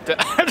sure. I'd have to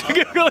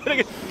Google it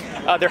again.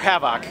 Their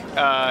Havoc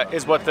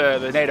is what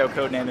the NATO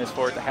code name is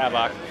for it, the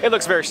Havoc. It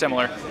looks very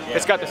similar. Yeah.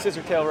 It's got the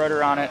scissor tail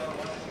rotor on it.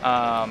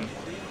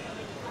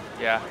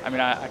 Yeah, I mean,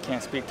 I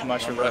can't speak too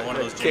much about one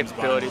of those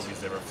capabilities. James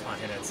Bond movies they were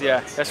flying at.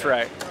 Yeah, that's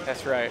right.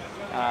 That's right.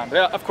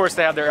 Of course,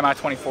 they have their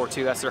Mi-24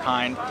 too. That's their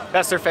Hind.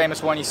 That's their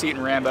famous one. You see it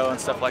in Rambo and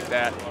stuff like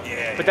that.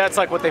 Yeah. But that's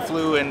like what they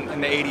flew in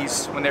the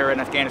 80s when they were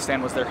in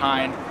Afghanistan, was their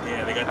Hind.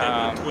 Yeah, they got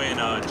that twin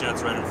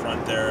jets right in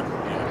front there.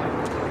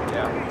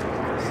 Yeah.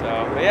 So,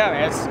 but yeah,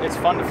 man, it's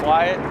fun to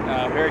fly it.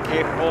 Very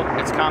capable.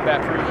 It's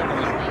combat proven.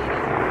 And,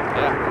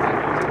 yeah.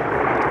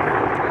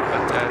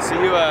 But so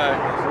you a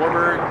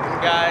Warbird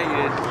guy?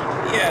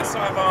 Yeah, so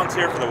I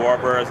volunteer for the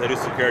Warbirds. I do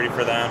security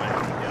for them. And,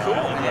 you know,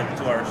 I only work a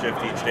 2-hour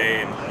shift each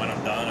day, and when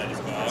I'm done, I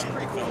just go out and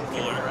film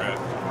cool aircraft.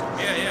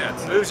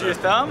 Yeah. Moves your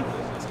thumb?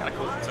 It's kind of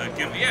cool. So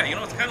yeah, you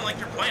know, it's kind of like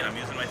your plane. I'm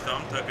using my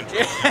thumb to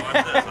control.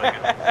 Watch this. I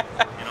can,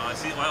 you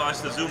know, watch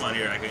the zoom on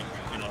here. I can,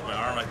 you know, with my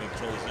arm, I can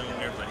control the zoom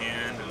here with my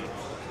hand and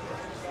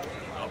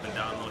up and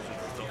down motion and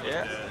stuff like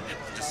that.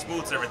 It just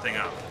smooths everything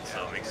out,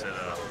 so it makes it.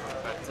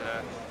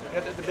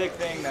 The big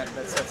thing that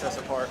sets us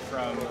apart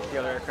from the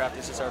other aircraft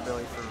is just our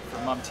ability for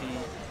MUM-T,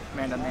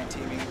 man-on-man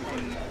teaming. We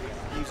can,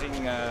 using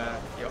you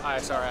know,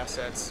 ISR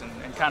assets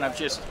and kind of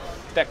just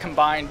that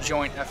combined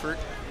joint effort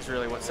is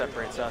really what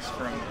separates us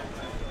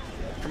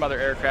from other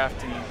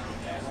aircraft and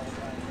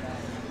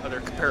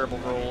other comparable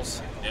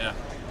roles. Yeah.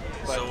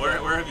 But, so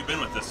where have you been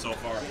with this so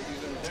far?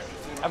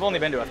 I've only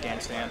been to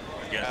Afghanistan.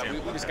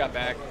 We just got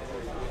back,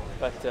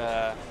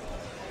 but.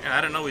 Yeah,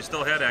 I don't know. We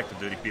still had active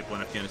duty people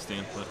in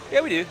Afghanistan, but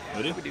yeah, we do.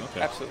 We do. Okay.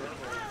 Absolutely.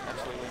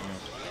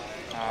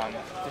 Mm.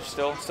 There's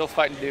still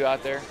fighting to do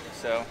out there.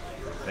 So.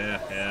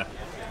 Yeah.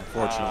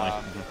 Unfortunately.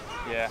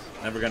 Yeah.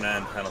 Never gonna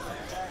end, I don't think.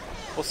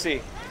 We'll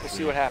see. We'll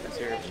see what happens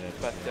here.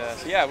 But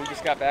so yeah, we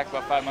just got back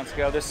about 5 months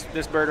ago.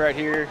 This bird right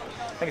here,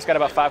 I think it's got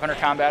about 500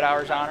 combat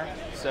hours on her.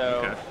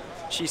 So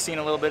she's seen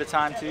a little bit of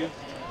time too.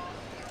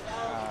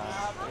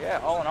 Yeah,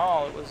 all in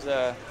all, it was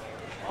a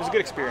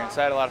good experience.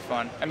 I had a lot of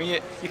fun. I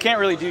mean, you can't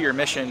really do your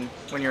mission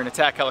when you're an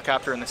attack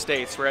helicopter in the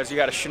States, whereas you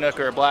got a Chinook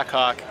or a Black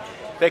Hawk,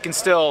 they can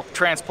still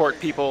transport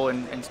people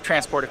and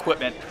transport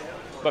equipment.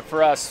 But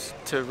for us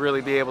to really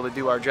be able to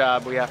do our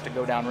job, we have to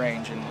go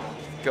downrange and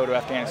go to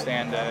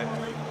Afghanistan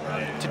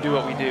to do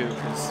what we do,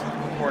 because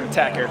we're an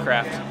attack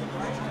aircraft.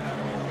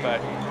 But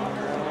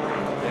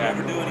yeah. You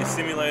ever do any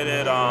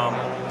simulated,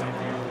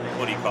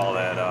 what do you call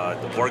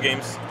that, the war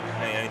games?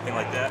 Anything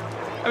like that?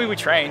 I mean, we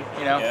train,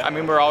 you know. Yeah. I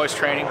mean, we're always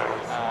training.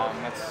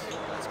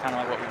 That's kind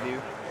of like what we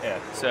do. Yeah.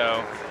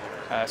 So,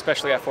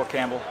 especially at Fort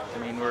Campbell, I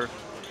mean, we're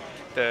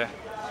the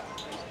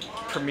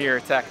premier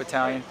attack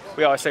battalion.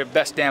 We always say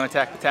best damn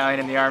attack battalion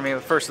in the Army, the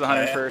first of the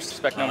 101st,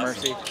 expect no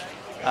mercy.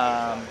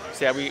 So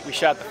yeah, we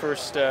shot the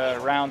first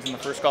rounds in the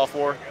first Gulf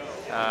War.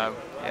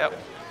 Yep.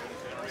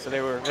 So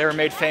they were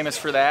made famous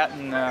for that,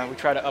 and we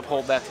try to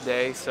uphold that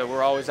today. So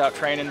we're always out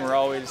training. We're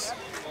always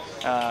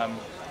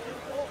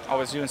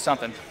doing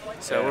something.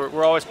 So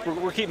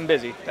we're keeping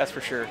busy. That's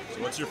for sure.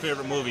 So what's your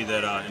favorite movie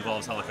that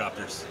involves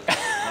helicopters?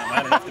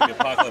 Might have to be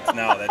Apocalypse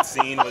Now. That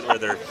scene where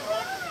they're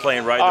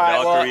playing Ride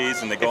the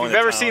Valkyries and they go into town. If you've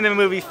ever seen the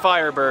movie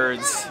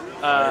Firebirds,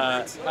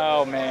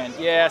 oh man,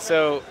 yeah.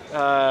 So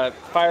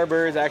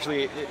Firebirds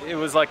actually, it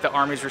was like the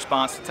Army's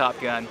response to Top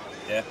Gun.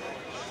 Yeah.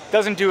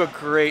 Doesn't do a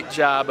great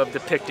job of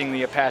depicting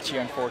the Apache,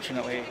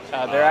 unfortunately.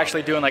 They're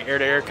actually doing like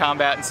air-to-air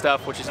combat and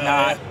stuff, which is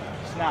not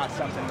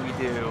something we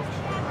do.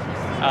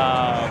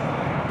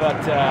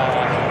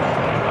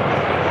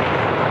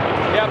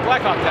 Yeah,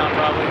 Black Hawk Down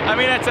probably. I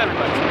mean, that's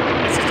everybody.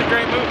 It's just a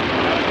great movie.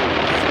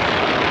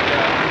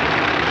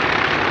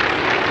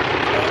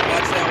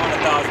 Watch that one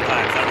 1,000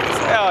 times. Never gets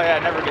old. Oh yeah,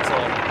 never gets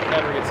old.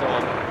 Never gets old.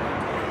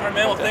 All right,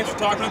 man. Well, thanks for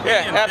talking with me.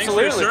 Yeah,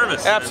 absolutely. Thanks for your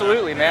service.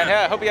 Absolutely, man.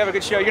 Yeah, I hope you have a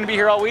good show. You're gonna be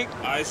here all week?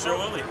 I sure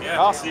will be. Yeah,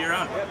 awesome. See you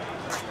around.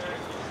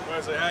 I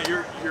say,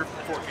 you're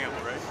Fort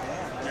Campbell, right?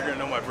 You're gonna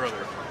know my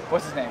brother.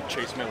 What's his name?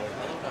 Chase Miller.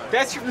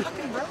 That's your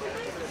fucking brother?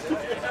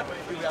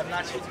 Dude, I'm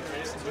not Chase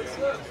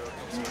Miller.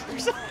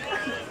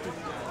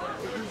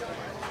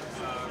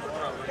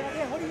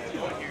 Yeah, what are you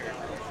doing here?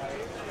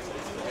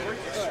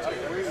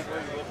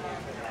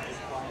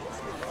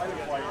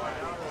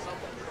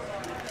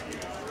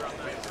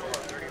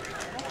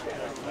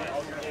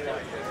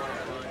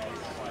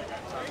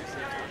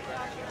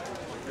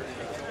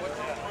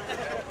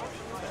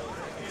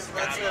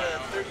 That's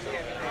 30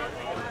 minutes.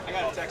 I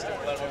gotta text him.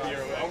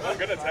 I'm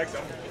gonna text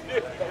him.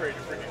 I'm ready to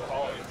freaking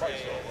call him. He's probably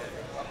still at work.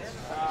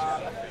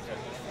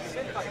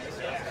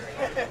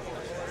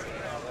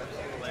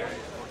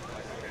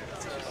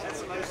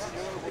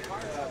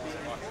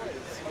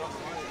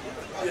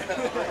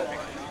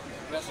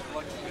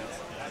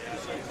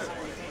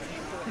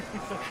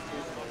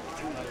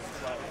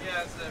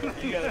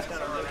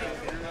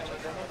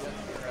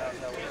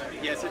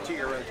 Yeah, it's a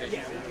 2-year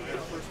rotation.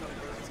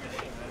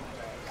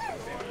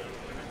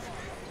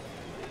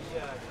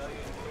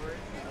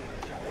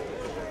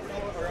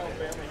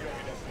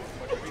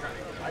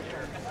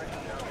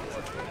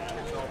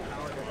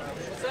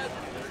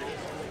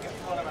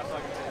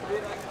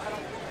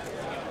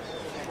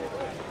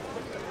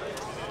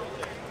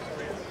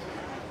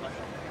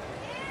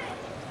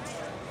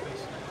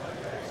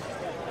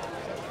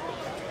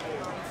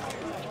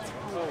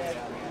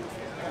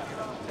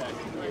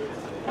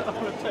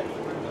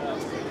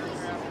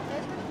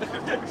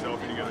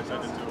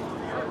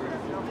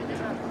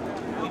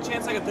 Any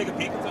chance I can take a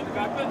peek inside the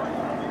cockpit?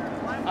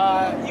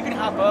 You can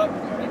hop up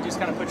and just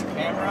kind of put your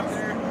camera up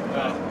there.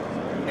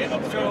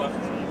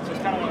 So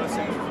it's kind of one of those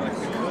things where like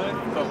we could,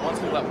 but once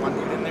we let one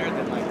dude in there,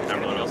 then like there's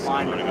going to be a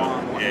line to go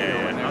on.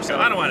 Yeah. So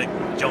I don't want to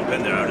jump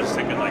in there. I was just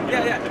thinking like, the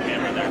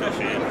camera in there, no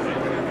shame.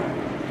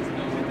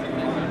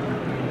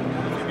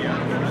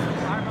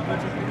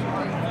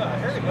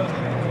 Here it goes.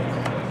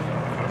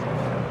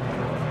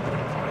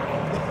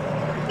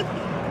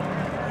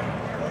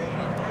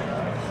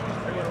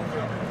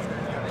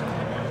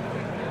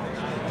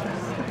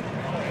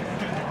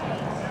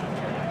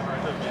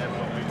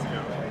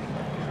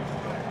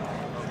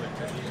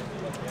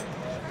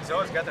 He's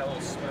always got that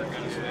little smirk on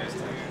his face, too.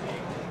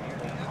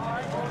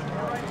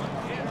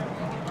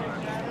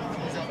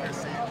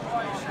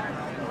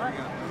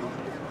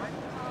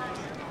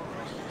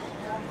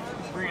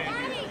 Bring it in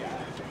here.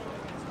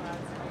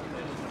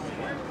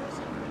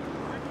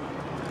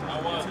 I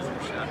want it.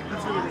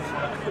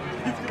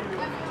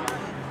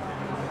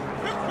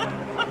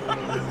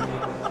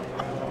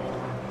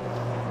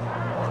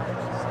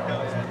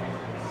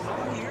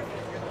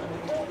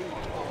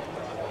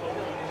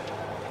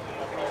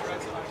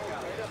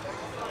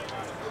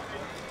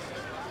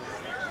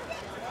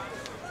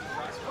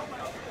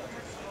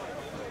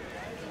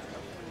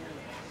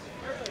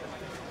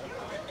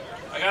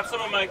 I got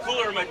some of my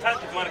cooler in my tent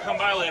if you want to come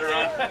by later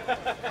on.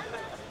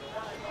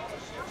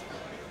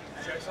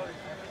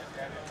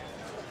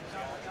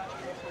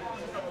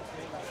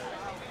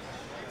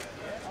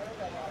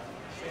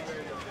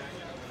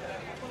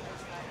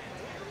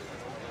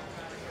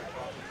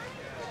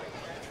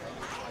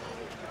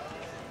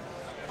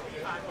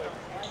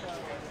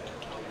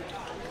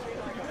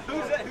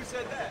 Who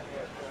said that?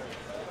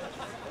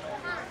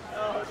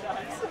 Oh,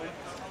 nice.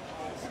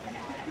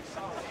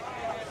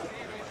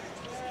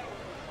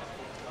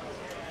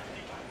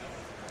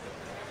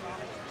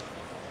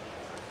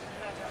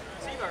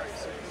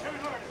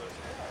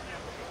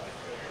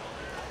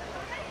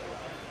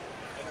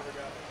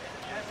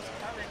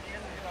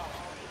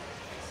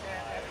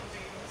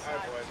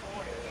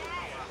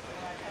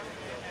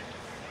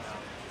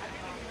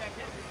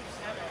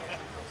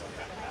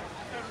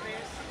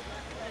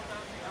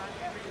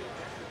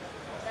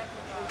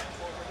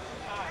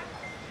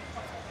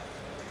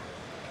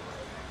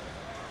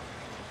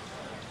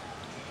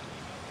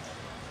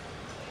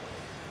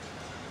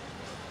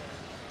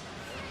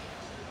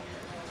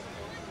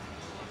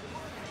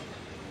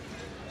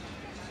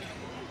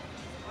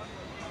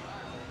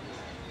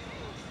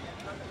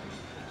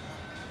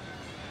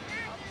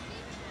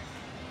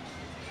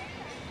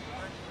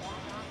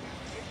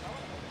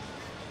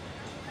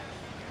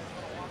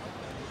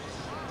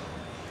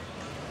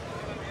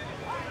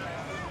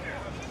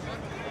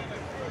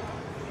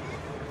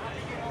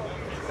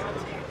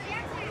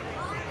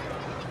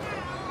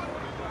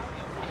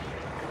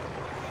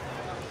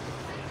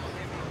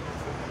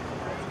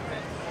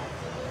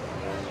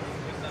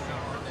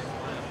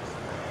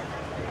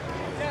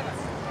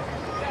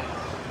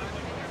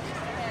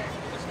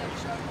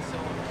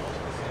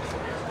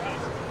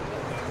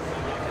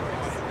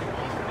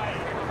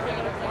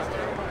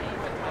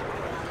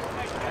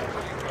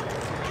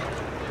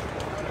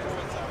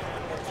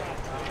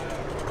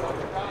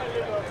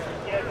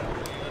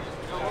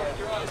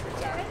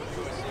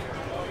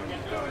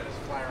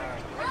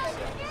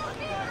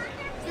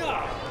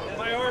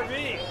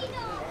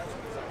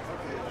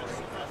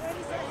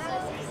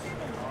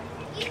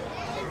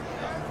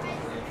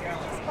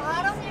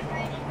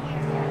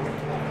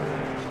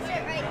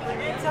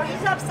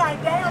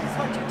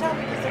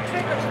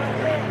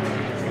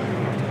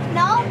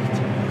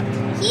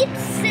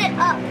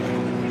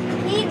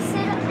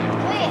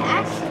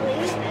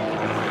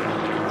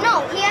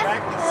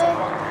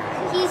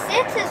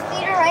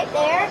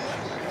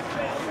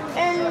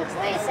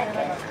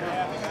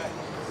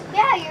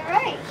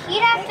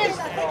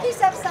 think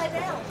he's upside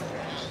down.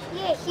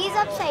 Yeah, he's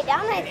upside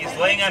down. I think. He's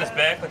laying on his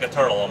back like a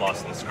turtle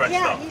almost and scrunched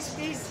Yeah, up. he's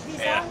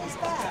on his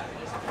back.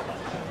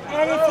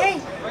 And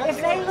if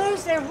they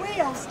lose their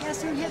wheels,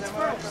 guess who hits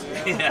first?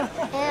 Yeah.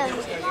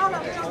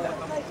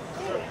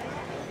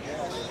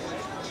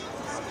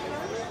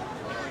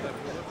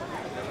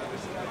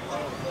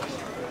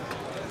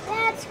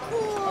 That's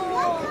cool.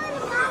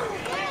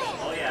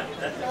 Oh yeah,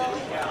 that's a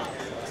good cow.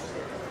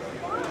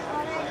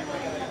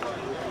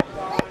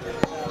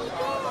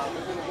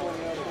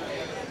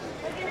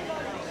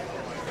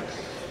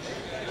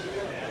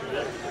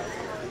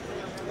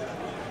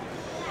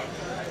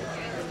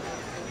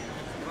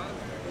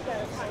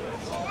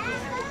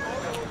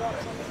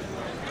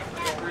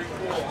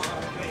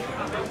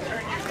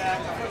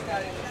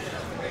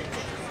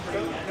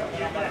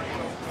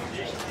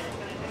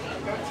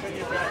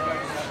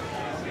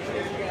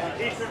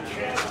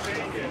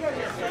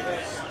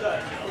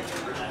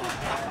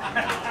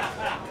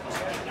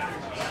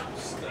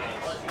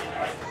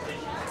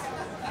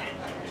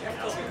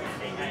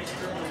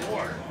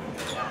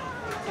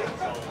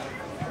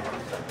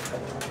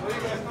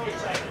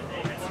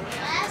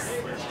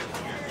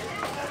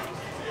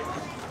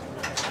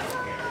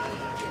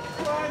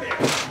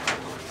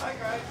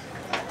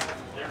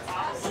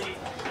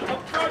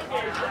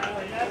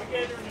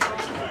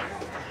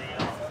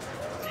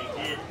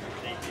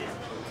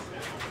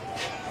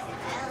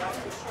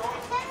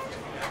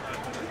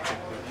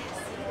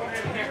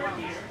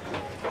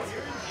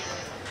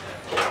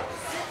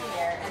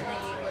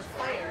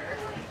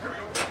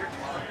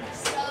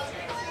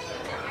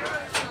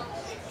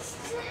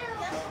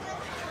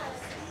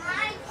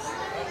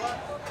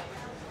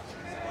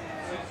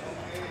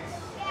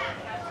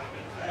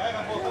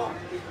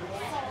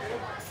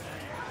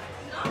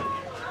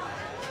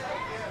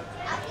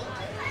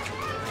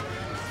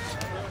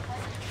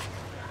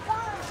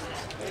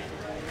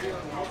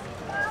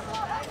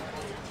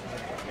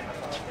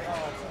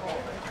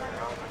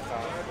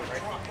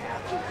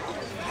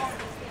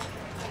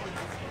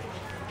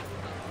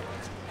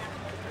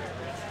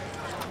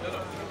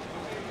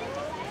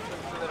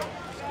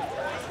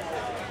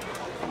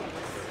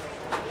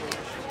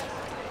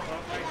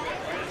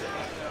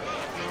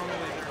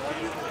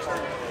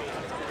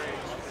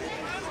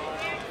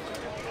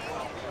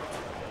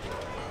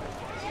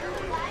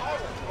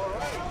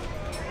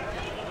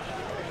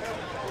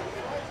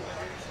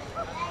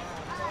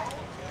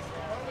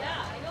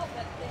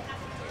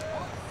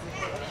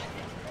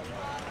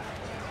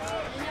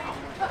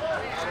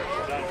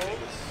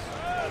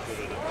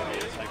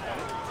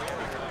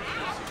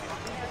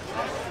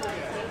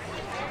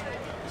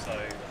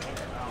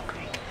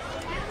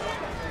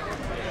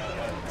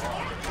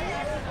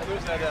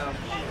 There's that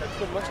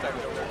good Mustang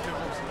over there too.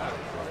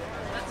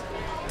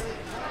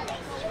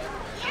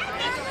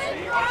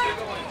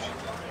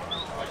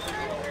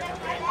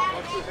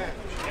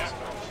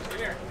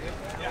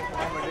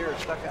 My deer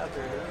is stuck out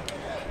there, dude.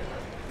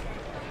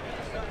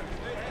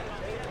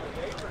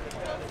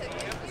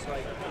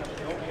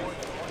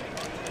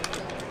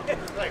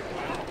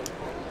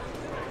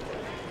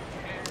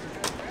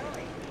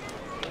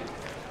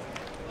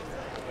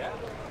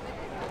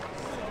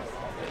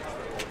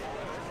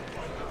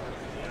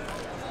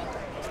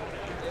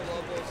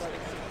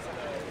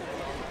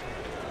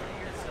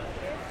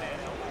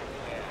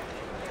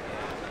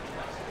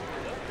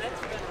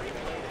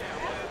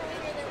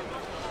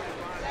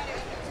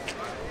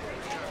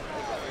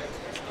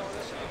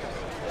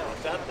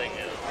 That thing is.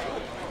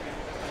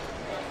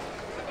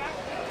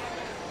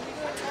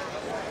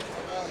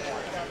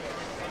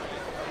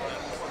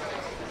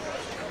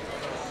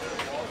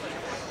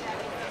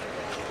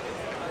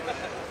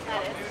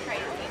 That is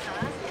crazy,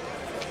 huh?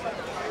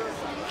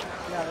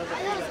 Yeah, there's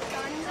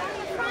guns on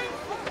the front.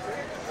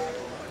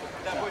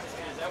 That would, is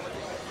that what?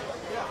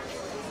 Yeah.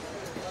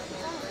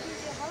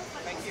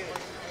 Thank you.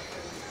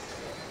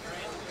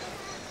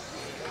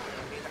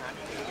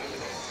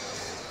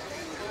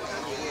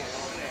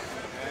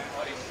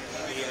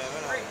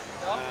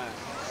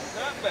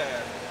 Not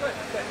bad. Good.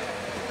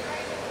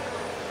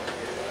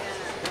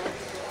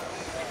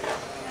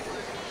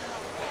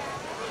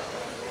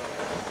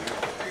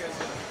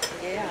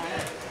 Yeah.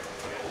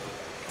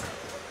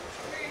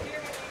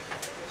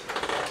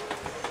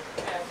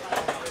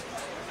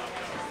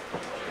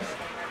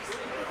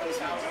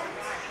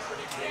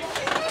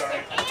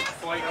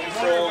 Flight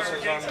controls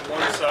is on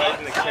one side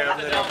and the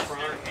cabinet up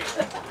front.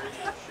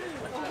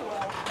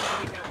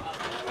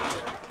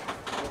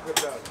 Good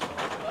job.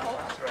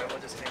 That's right, we'll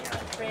just hang out.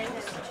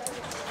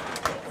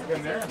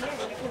 In there? You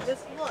can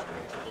just look.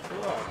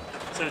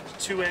 So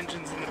 2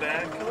 engines in the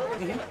back.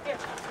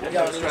 Yeah,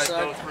 Yeah, on either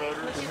side. both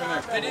rotors.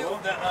 They do,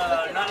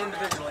 not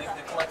individually,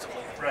 they're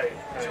collectively. Right.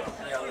 So,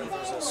 yeah,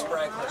 there's a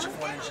sprag clutch if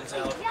one engine's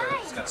out, but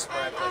it's got a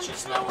sprag clutch,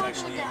 it's not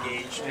actually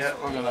engaged. Yeah,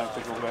 we're gonna have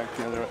to go back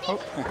the other way.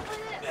 Oh.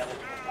 Yeah.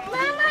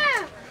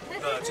 Mama!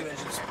 2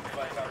 engines,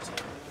 5 hours,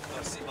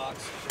 C-box.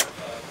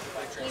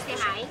 Can you say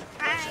hi?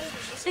 Hi.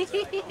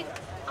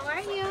 How are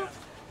you?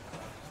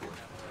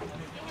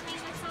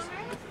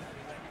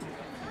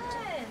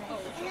 Good.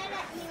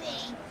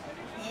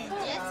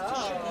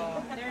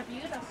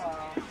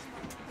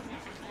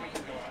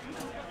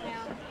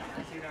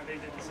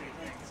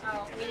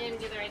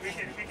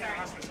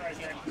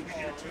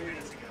 You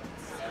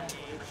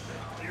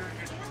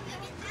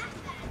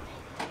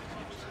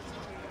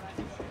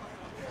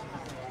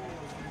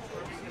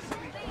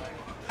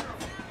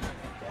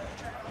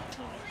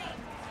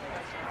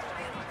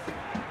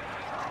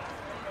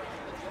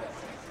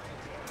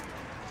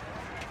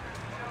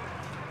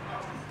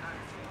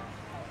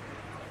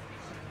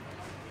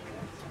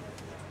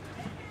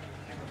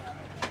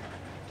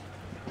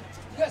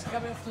guys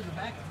come in through the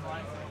back if you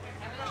like.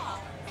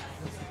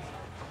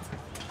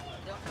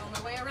 Don't know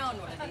my way around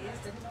one of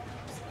these.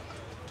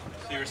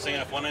 So you were saying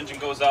if one engine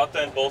goes out,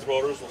 then both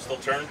rotors will still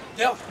turn?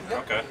 Yep.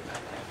 Okay.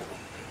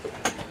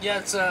 Yeah,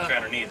 it's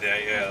kind of need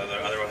that, yeah.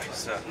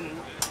 Otherwise,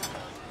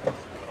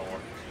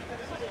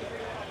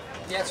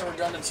 yeah, it's a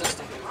redundant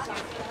system.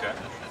 okay.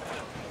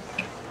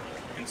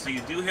 And so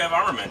you do have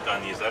armament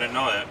on these. I didn't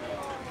know that.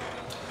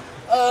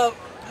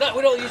 No,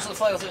 we don't usually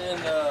fly with it in,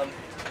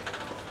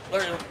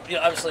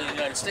 obviously in the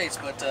United States,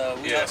 but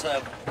we also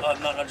have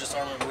not just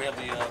armament. We have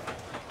the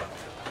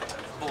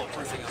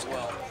bulletproofing as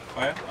well.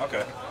 Oh yeah.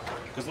 Okay.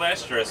 Because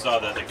last year I saw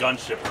the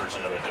gunship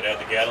version of it that had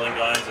the Gatling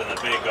guns and the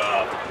big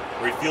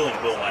refueling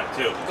boom on it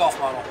too. Golf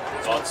model.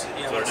 Oh,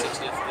 yeah,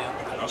 160th,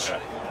 yeah. Okay.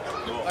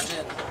 Cool. Watch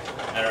it.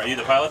 And are you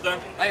the pilot then?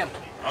 I am.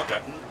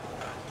 Okay.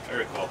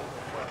 Very cool.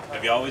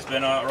 Have you always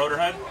been a rotor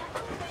head?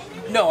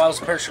 No, I was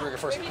a parachute rigger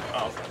first.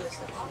 Oh, okay.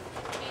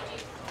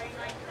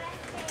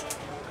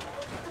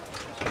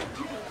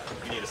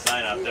 You need a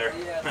sign out there.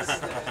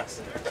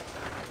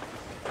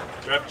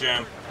 Rep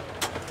jam.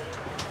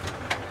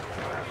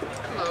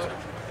 Hello.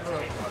 Hello.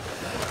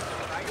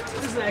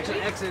 This is actually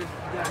an exit. You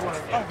guys want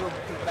to go to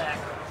the back.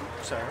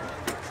 Sorry.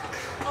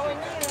 Oh, and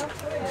you.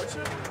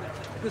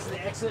 This is the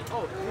exit.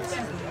 Oh, this is the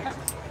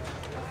exit.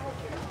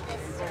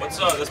 What's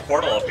this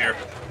portal up here?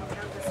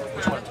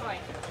 Which one?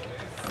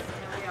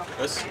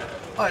 This?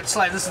 Oh, it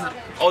slides. This is the.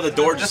 Oh, the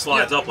door just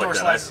slides up like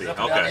that. I see. Up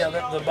and Okay. down.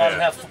 Yeah, the bottom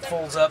half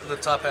folds up, the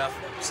top half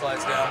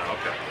slides down.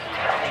 Okay.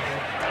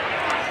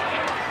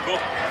 Cool.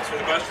 Thanks for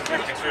the question.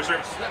 Thanks for your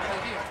service. Thank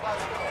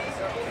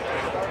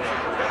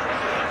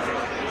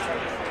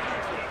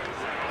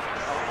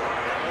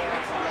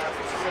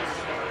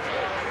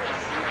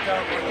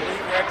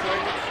you.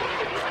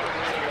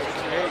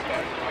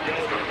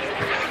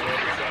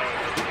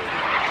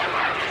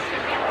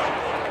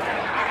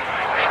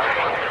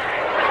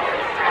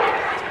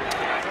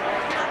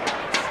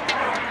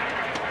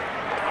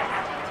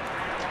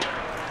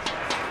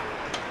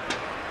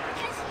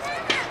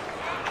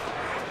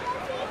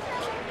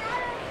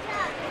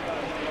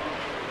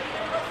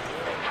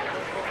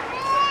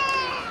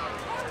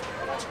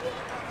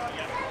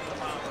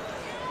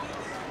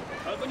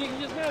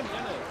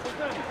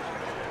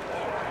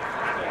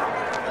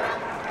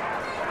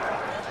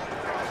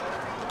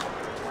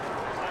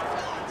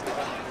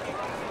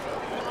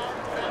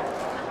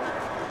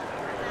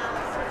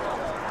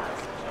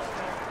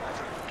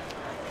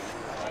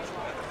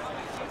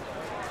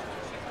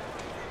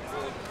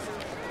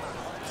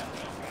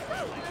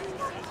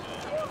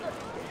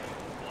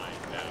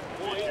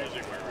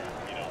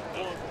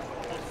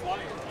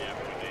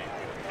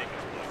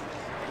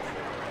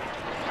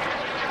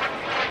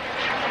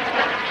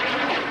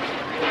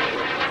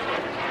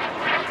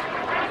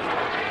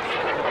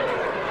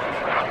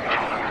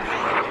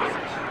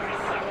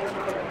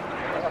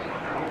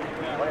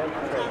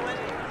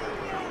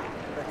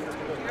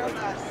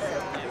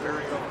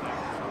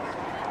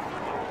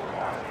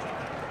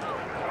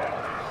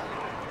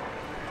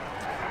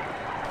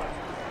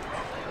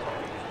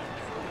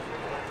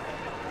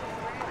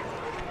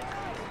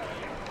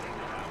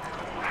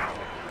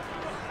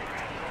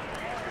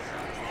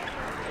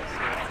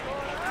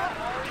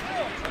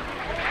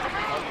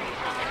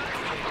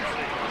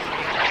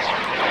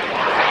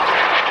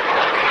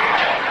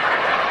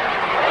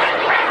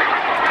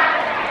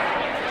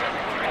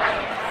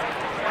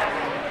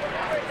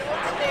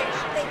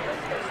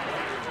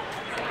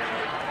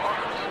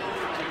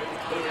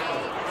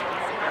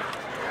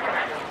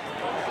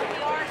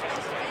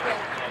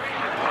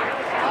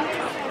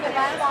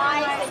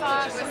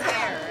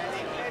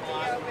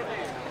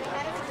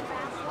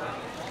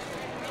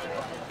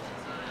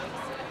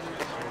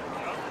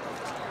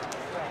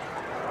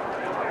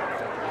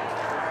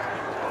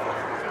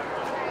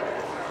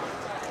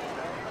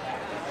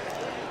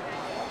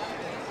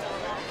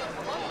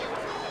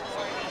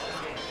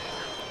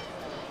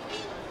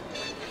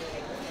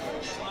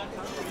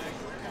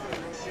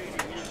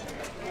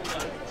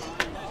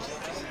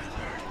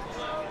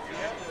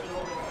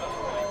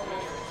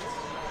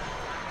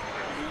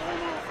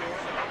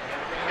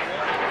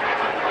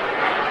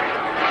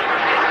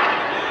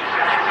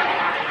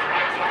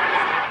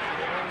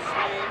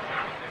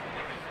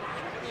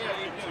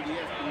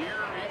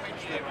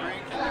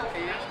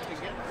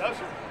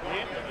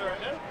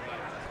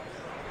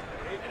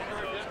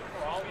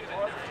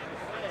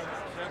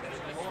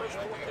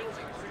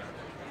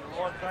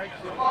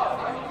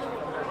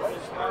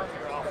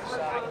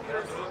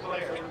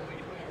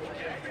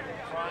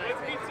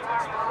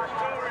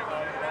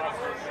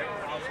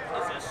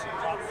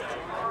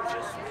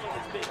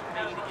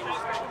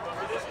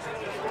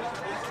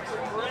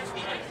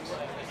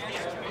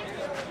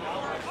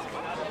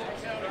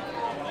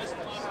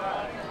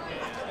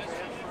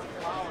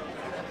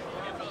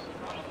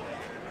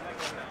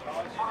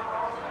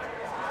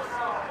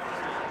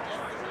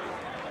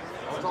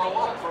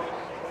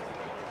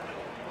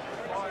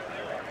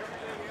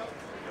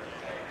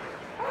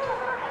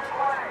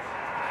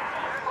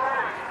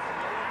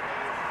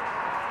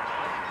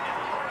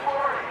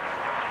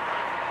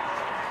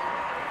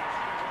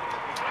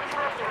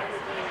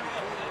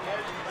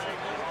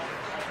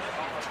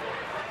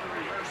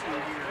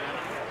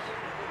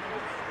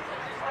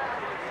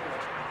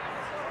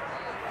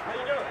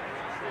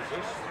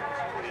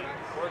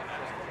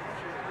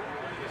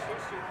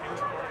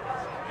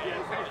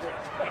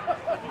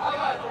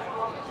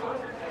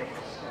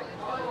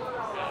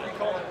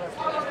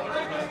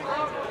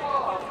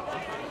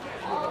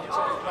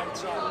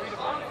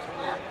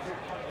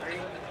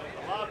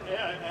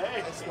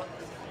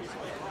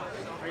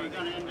 Are you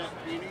going to end up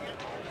cleaning it?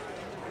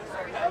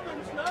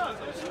 Heavens no,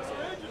 this is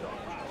original.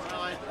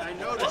 Well, I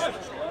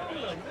noticed.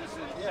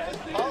 Yeah, it's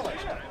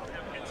polished.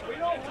 We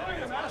don't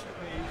treat a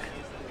masterpiece.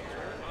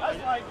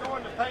 That's like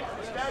going to paint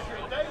the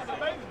Statue of David in a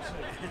bathing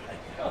suit.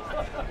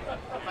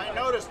 I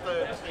noticed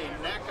the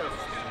neck of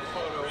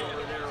photo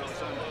over there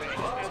was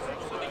unpainted.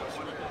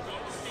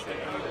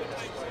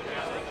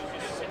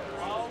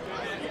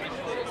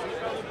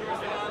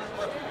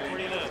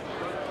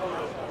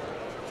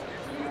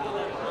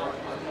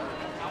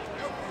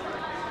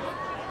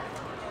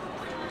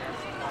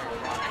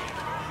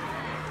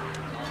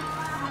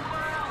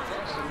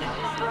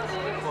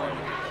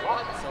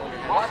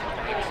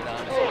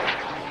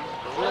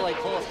 Really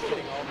close.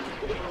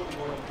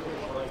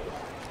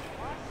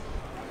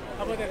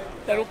 How about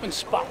that open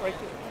spot right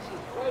there?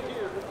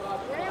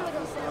 We're never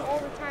going to sit all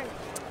the time.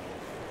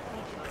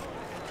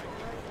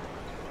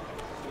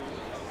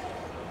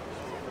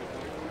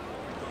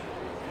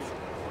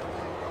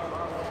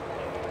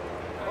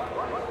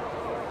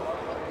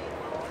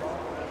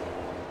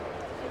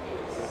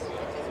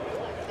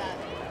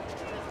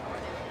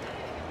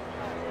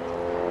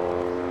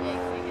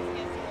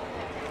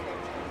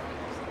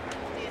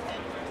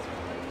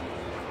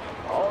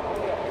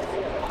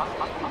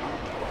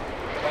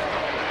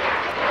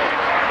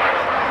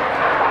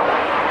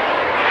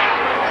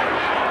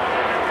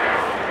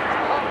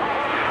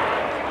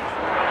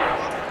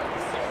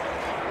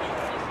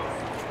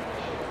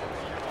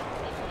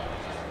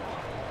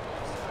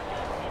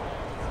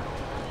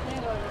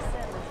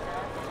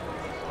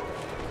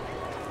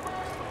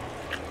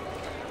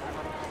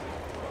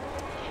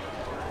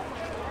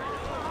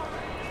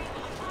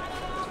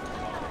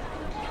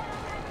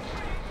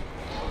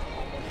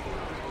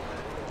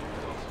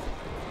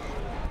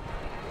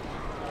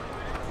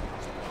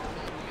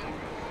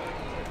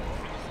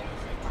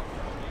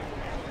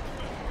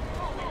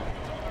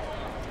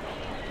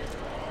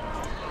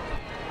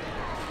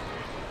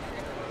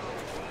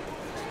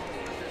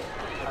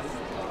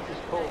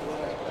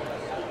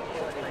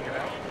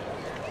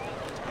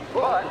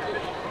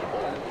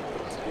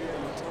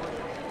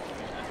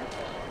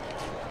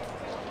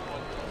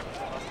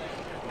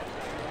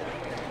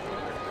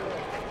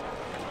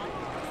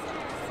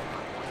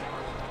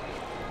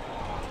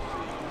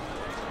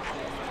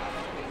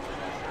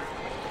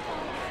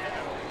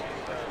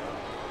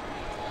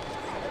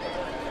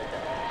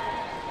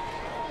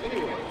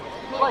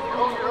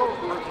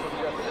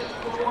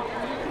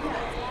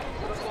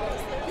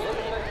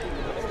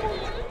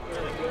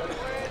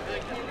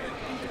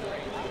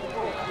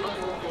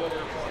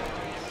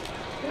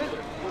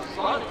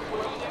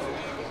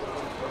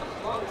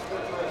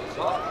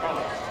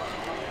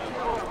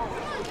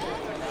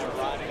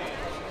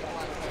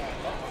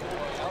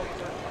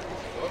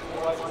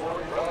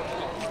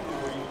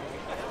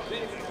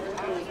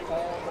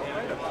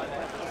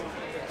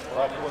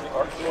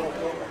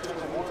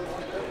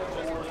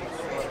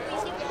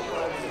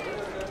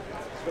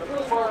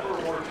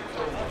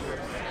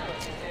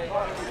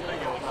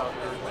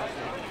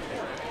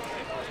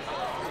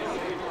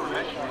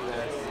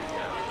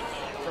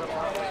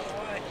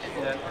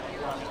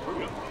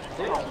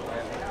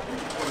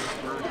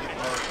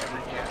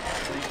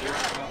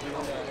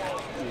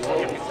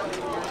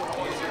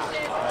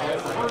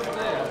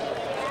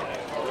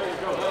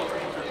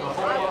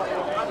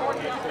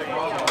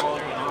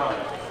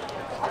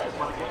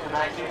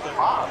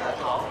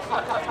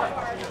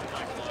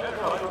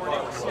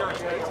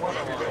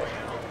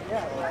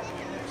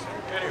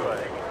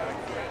 Anyway,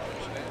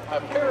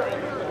 apparently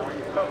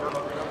recovered.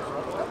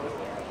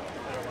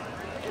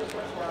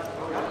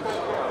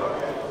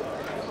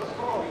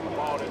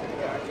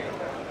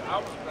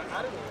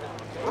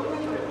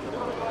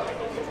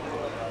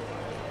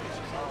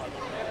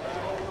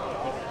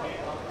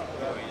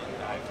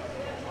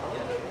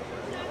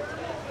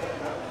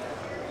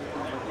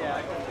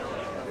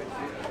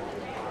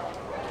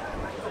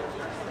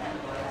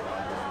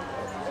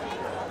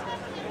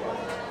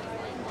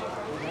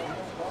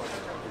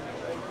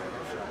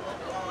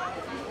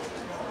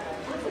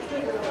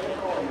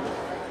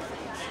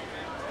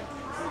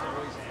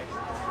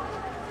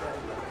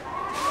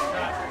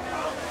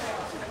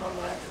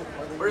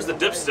 Where's the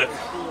dipstick?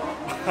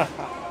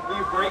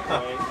 New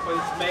breakaway, but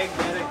it's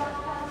magnetic.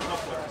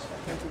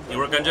 You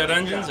work on jet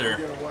engines, or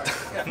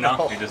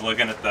no? You're just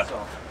looking at the.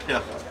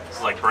 Yeah.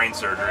 It's like brain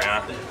surgery,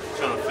 huh?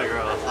 Trying to figure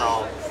out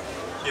how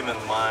human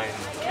mind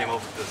came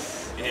up with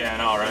this. Yeah, I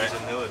know, right?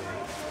 Ingenuity.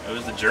 It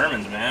was the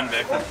Germans, man,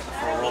 back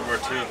before World War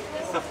II.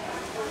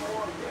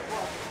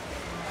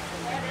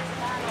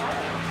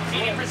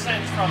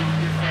 80% from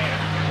your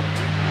fan.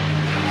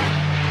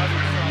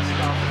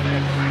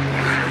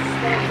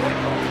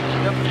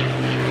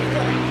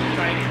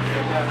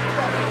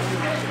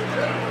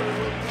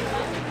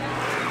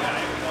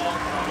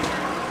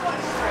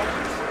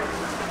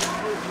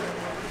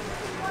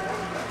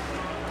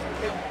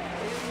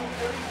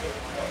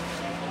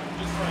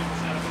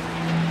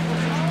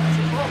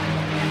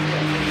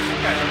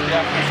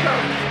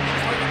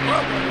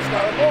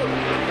 Hey,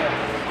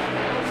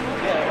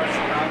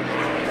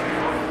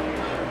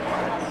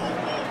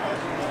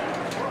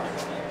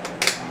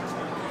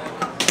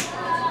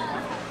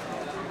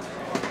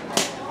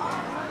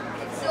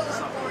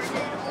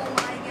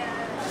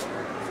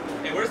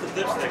 where's the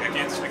dipstick? I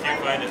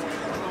can't find it.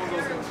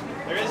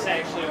 There is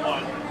actually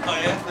one.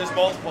 Oh yeah? There's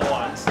multiple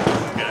ones.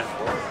 Okay.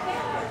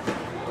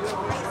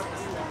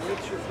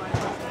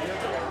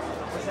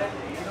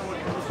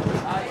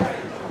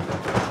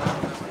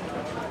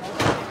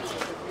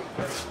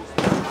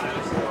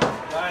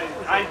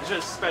 I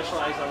just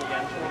specialize on the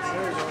engines.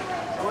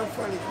 One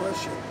funny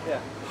question. Yeah.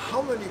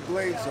 How many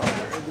blades are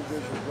there,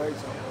 individual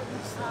blades on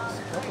these things?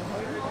 A couple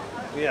hundred?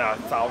 Yeah,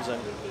 1,000.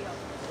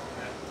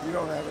 You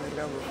don't have any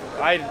number for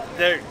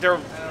that?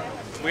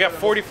 We got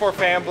 44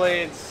 fan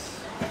blades,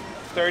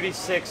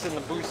 36 in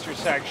the booster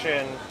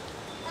section,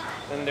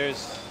 and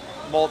there's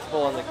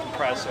multiple in the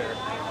compressor.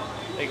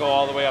 They go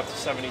all the way up to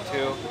 72.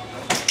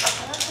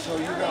 So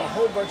you got a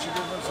whole bunch of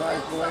different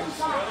size blades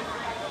that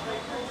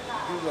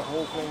do the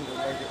whole thing to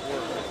make it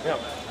work. Yep.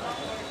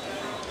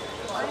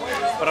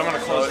 But I'm going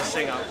to close this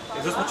thing up.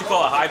 Is this what you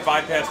call a high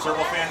bypass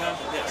turbo fan then?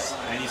 Yes.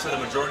 And you said the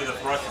majority of the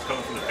thrust is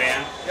coming from the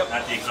fan,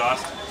 not the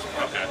exhaust?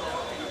 Okay.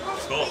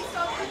 Cool.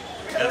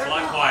 That's a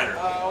lot quieter.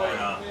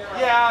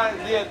 Yeah,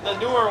 the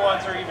newer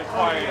ones are even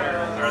quieter.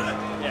 Are they?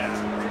 Yeah.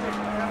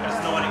 That's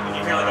no when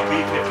you hear like a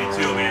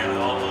B-52, man,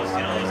 all those,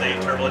 those 8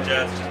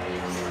 turbojets.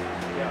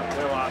 Yeah,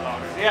 they're a lot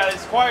louder. Yeah,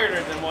 it's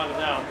quieter than one of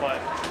them, but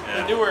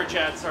the newer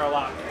jets are a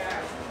lot.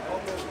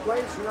 Well, those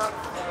blades are not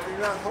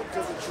hooked to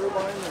the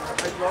turbine and the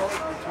hydraulic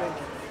between.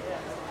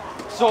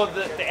 So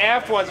the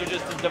aft ones are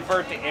just to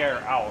divert the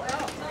air out.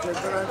 Okay,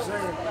 but I'm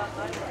saying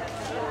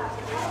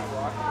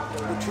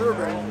the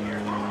turbine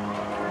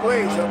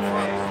blades up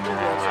front,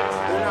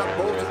 they're not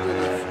bolted to the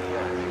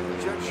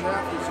jet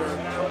shaft, is there?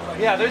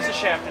 Yeah, there's a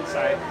shaft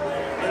inside.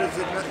 But there's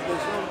no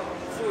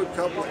fluid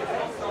coupling.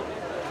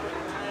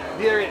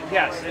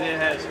 Yes, and it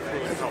has a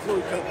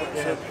fluid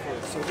coupling.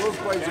 So those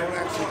blades don't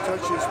actually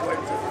touch this blade,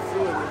 there's a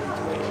fluid in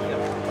between.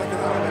 Like an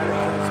automatic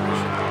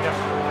transmission.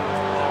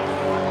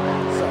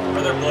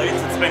 Are there blades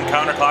that spin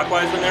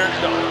counterclockwise in there?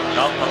 No.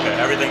 No? Okay,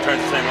 everything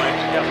turns the same way?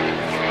 Yep.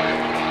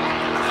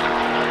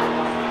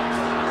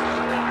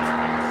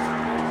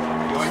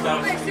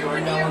 You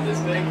going down on this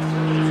thing?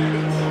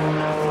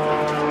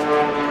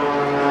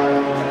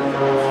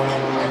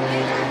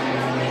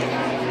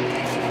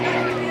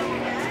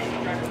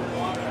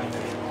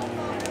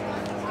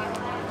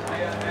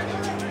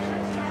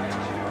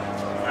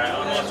 Alright,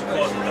 I'll let you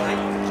close it though.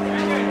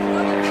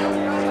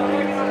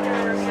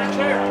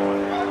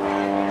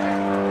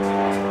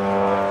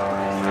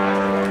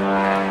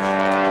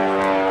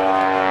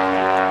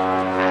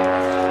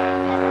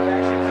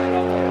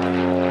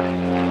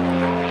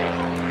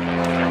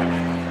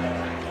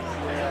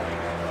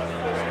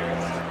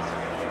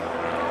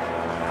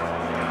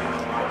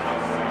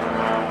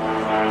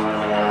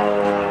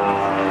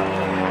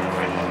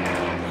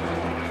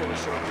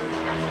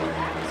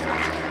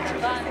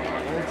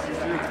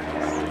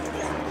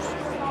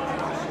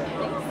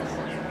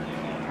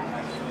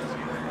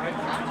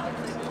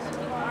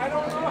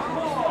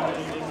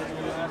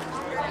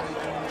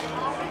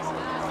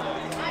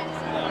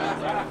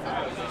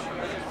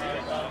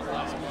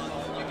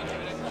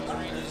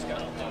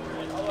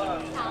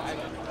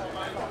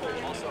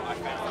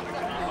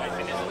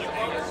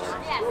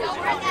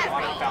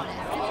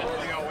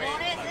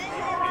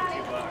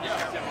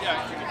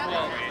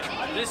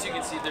 This you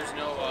can see there's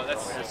no,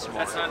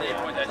 that's not an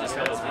 8-point, that just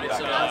has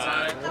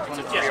it's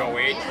a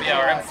 308. Yeah,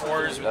 our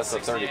M4s. That's a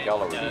 30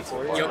 calorie.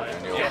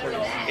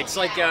 Yeah. It's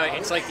like the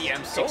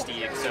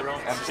M60 except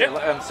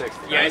M60.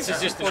 Yeah, it's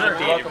just an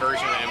updated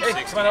version of the M60.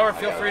 Hey, come on over,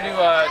 feel free to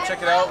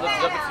check it out, lift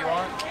it up if you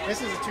want. This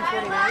is a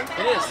 249?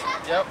 It is,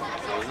 yep.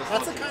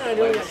 That's the kind I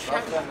knew you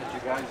shotgun that you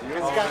guys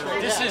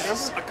use. This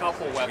is a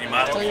couple weapons. You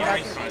model it for me?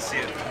 I want to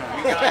see it.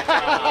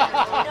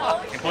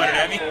 You point it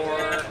at me?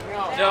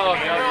 No,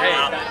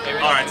 hey.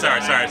 Alright, sorry.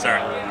 No,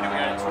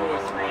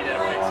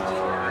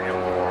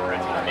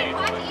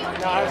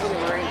 I was in the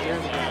Marines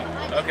years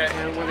ago. Okay.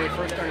 And when they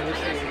first started this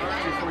thing,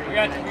 We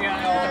got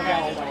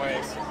all the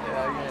ways.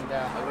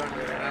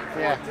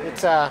 Yeah,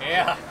 it's a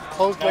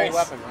closed bolt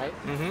weapon, right?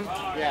 Mm-hmm.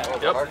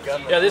 Yeah.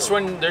 Yep. Yeah, this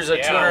one, there's a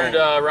 200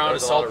 round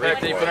assault pack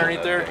that you put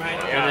underneath there.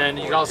 And then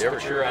you can also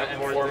put your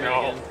M4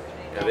 mag in.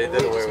 Yeah, they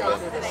did away with that.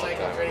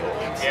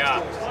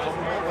 Yeah.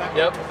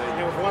 Yep.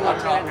 There was one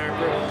lieutenant in our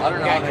group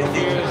who got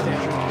confused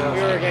and we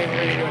were getting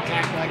ready to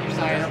attack the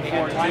exercise and they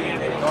had one in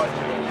it.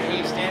 And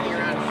he's standing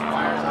around and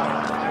fires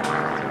out.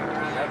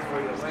 That's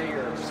where you stay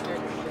or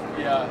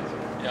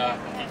Yeah.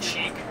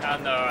 Cheek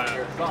on the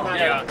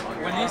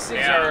when these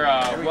things are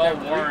well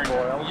worn,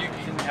 you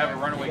can have a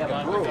runaway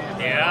gun with it.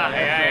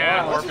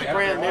 Yeah. This is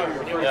brand new.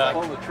 Yeah.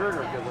 Pull the trigger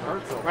because it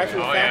hurts so much. Right from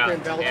the factory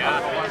in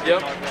Belltown.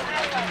 Yep.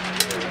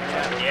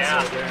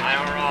 I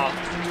don't know.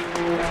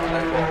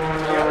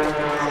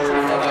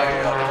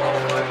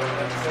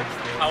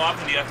 How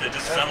often do you have to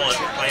disassemble it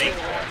for cleaning?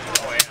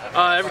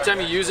 Every time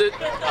you use it, you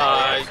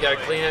gotta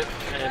clean it,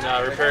 and and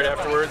repair it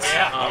afterwards.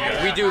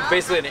 We do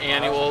basically an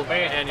annual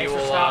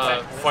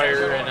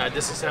fire and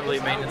disassembly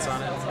maintenance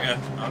on it. Yeah.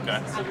 Okay.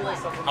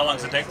 How long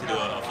does it take to do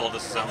a full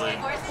disassembly?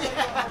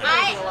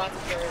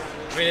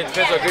 I mean, it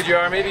depends how good you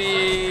are. Maybe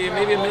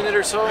a minute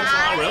or so.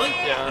 Oh, really?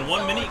 Yeah. In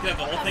 1 minute, you can have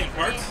the whole thing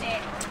parts?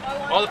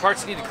 All the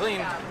parts you need to clean.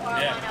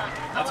 Yeah.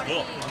 That's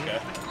cool. Okay.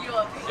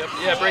 Yep.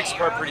 Yeah, it breaks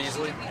apart pretty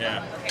easily.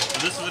 Yeah. So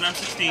this is an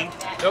M16?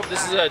 Nope,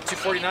 this is a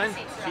 249.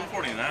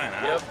 249,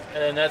 huh? Yep.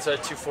 And then that's a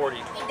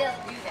 240.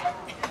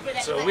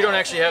 So we don't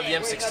actually have the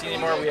M16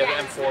 anymore, we have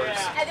M4s.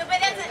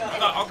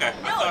 Oh, okay.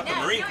 I thought the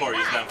Marine Corps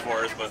used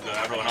M4s, but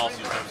everyone else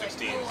used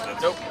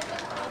M16s. Nope.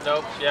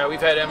 Nope. Yeah, we've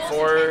had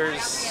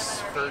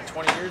M4s for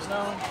 20 years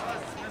now.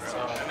 So.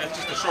 And that's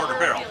just a shorter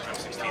barrel,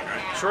 M16,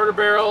 right? Shorter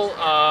barrel,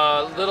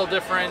 little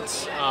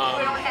different.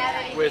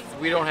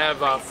 We don't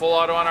have full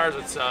auto on ours.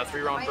 It's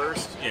 3-round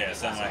burst. Yeah,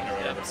 semi or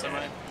whatever. Yeah, semi.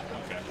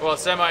 Okay. Well,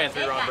 semi and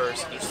 3-round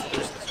burst. There's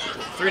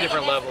 3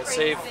 different levels: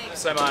 safe,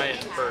 semi,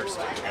 and burst.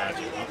 Gotcha.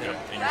 Okay.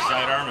 And your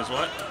sidearm is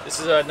what? This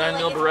is a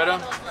 9mm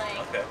Beretta.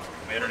 Okay.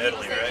 Made in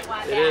Italy, right?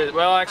 It is.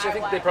 Well, actually, I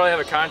think they probably have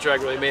a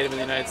contract where they made them in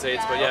the United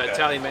States, but yeah, Okay.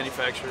 Italian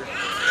manufacturer.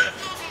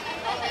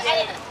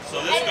 So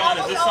this gun,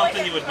 is this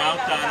something you would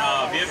mount on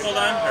a vehicle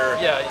then? Or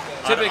Yeah,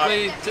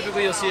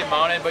 typically you'll see it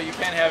mounted, but you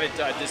can have it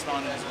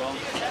dismounted as well.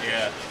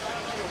 Yeah.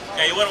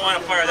 Yeah, you wouldn't want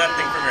to fire that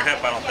thing from your hip,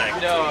 I don't think.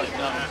 No.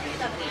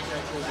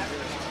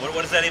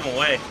 What does that even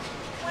weigh?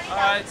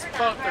 It's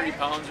about 30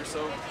 pounds or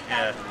so.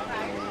 Yeah.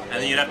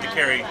 And then you'd have to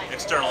carry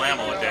external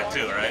ammo with that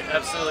too, right?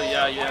 Absolutely,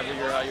 yeah. You have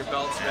your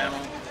belts of ammo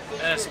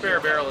and a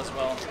spare barrel as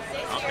well.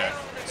 Okay.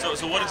 So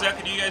what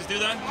exactly do you guys do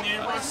then in the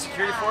Air Force?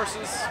 Security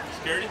forces.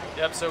 Security?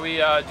 Yep. So we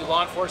do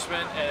law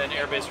enforcement and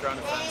air-based ground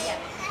defense.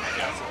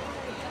 Yeah.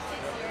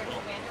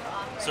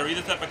 So are you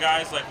the type of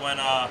guys like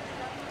when I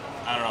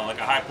don't know, like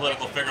a high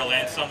political figure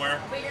lands somewhere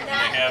and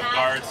they have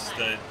guards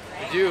that?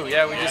 We do,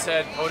 yeah. We just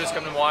had POTUS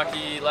come to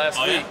Milwaukee last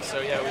week,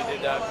 so yeah, we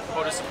did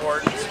POTUS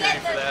support and security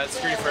for that.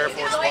 Security for Air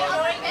Force One.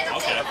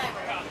 Okay.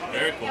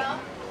 Very cool. All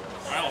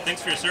right. Well,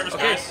 thanks for your service,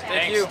 Okay, guys.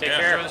 thank you. Take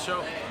care of the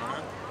show.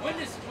 When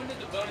did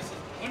the bonuses?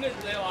 When did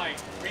they like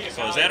reevaluate?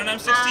 So is that an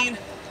M16?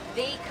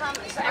 They come.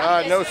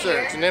 No,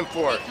 sir. It's an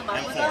M4.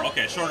 M4.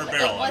 Okay, shorter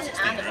barrel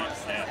M16,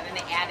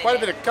 right? Yeah.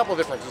 Quite a couple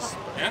differences.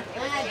 Yeah.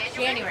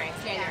 January,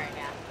 yeah.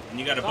 And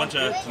you got a bunch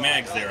of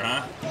mags there,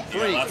 huh? You got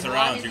 3. lots of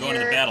rounds. You're going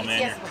to the battle,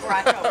 man.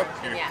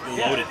 You're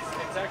loaded.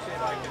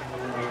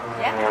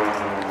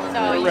 Yeah.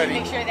 So you ready.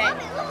 make sure that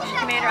your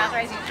commander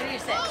authorizes you to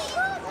use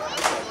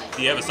it.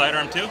 Do you have a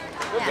sidearm too?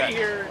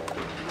 Yeah.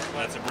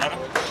 That's a Beretta?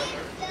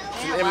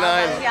 It's an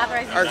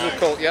M9. Ours is a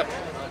Colt, yep.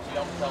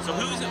 So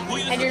who uses And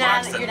the you're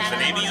blocks not, then? you're Does not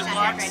the Navy use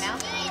blocks? right now?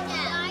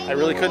 I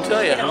really couldn't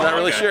tell you. I'm not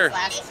really sure.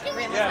 Okay,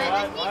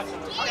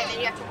 then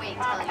you have to wait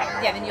until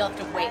you're... Yeah, then you'll have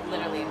to wait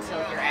literally until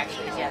you're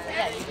actually... Yeah,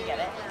 you can get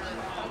it.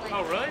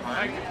 Oh, really?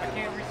 I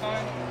can't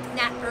resign?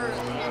 Not early.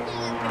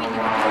 I mean,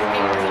 your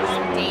papers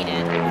are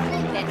dated.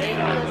 That date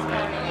was...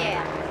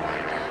 Yeah.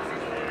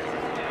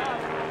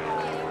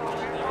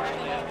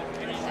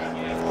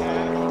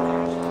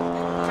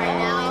 Right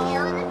now, you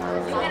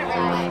got it right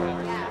away.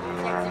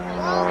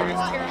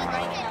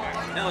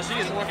 No, she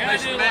gets more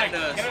information than Matt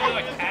does. Can I do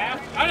like half?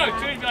 I don't know,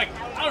 could it be like,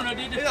 I don't know,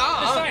 dude, just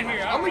sign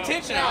here. I'm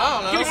retention, I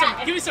don't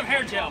know. Give me some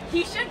hair gel.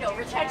 He should know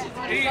retention.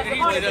 He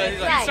really does.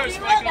 He's like, he starts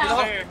spiking his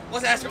hair.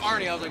 Let's ask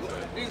Arnie. I was like,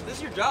 dude, this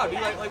is your job.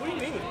 Dude. Like, what do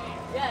you mean?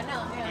 Yeah,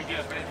 no, yeah.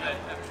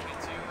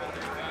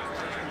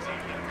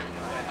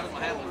 How does my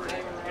hat look?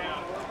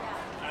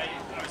 I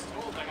was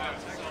told I got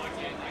to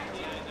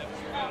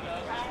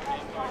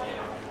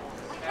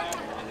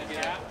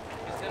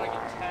instead I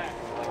get tagged.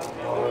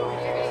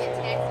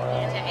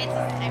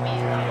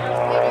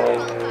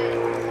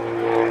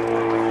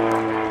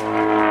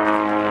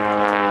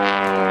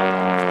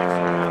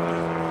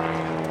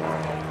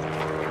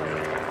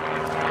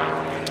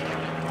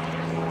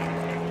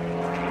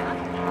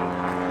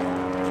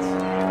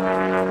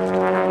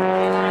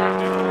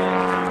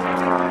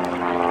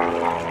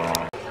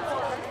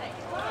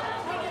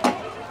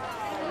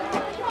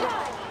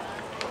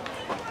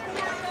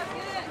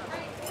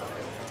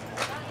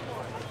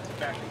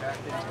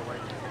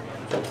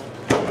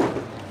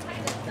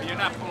 You're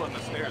not pulling the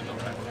stairs though,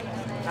 right?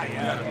 Not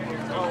yet.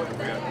 Oh,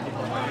 yeah.